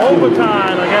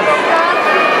overtime against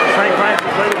St.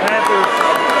 Francis Lady Panthers.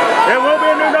 There will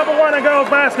be a new #1 in girls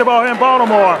basketball here in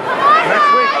Baltimore next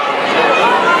week.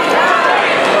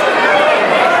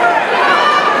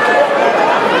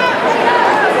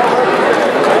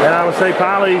 And I would say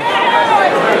probably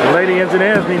the Lady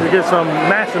Engineers need to get some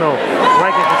national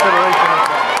ranking consideration.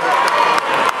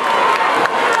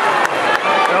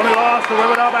 They only lost to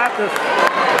Riverdale Baptist.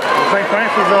 St.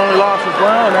 Francis only lost as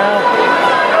well. Now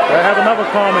they have another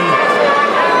common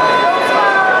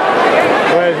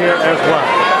thread here as well.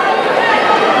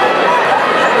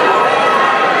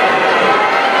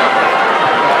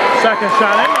 Second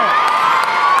shot in there.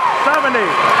 70-63.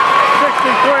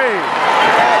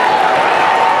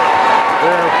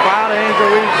 Their foul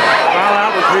injury, foul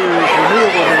out was used,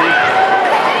 renewable lead.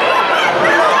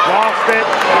 Lost it,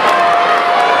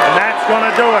 and that's going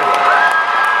to do it.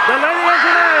 The Lady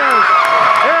Engineers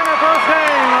here in the first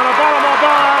game of the Baltimore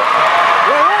Ballout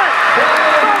will win it.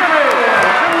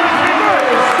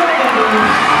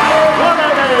 What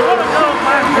a day, what a girls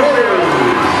basketball.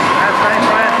 That's St.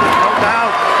 Francis, no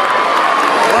doubt.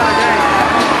 What a game.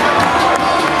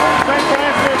 St.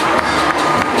 Francis.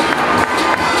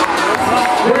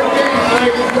 Great game,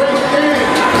 ladies. Great game.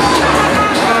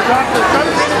 Gonna drop to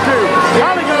 17-2.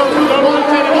 Holly goes to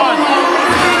 1-10-1.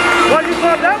 Well, you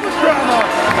thought that was drama.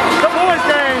 The boys'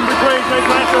 game between St.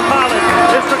 Francis and College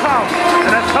is to come.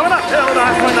 And that's coming up here on the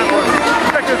Xcellent Network.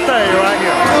 Stick and stay right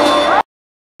here.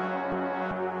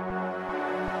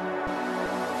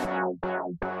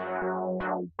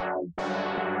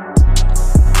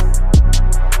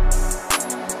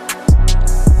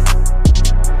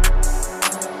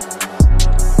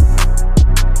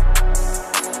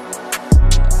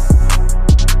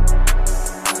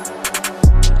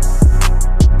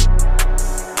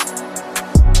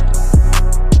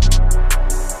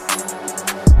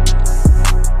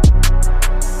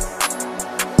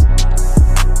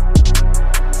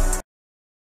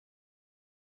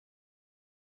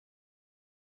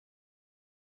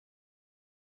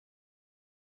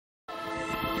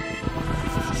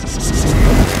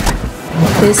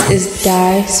 This is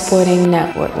Die Sporting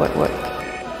Network.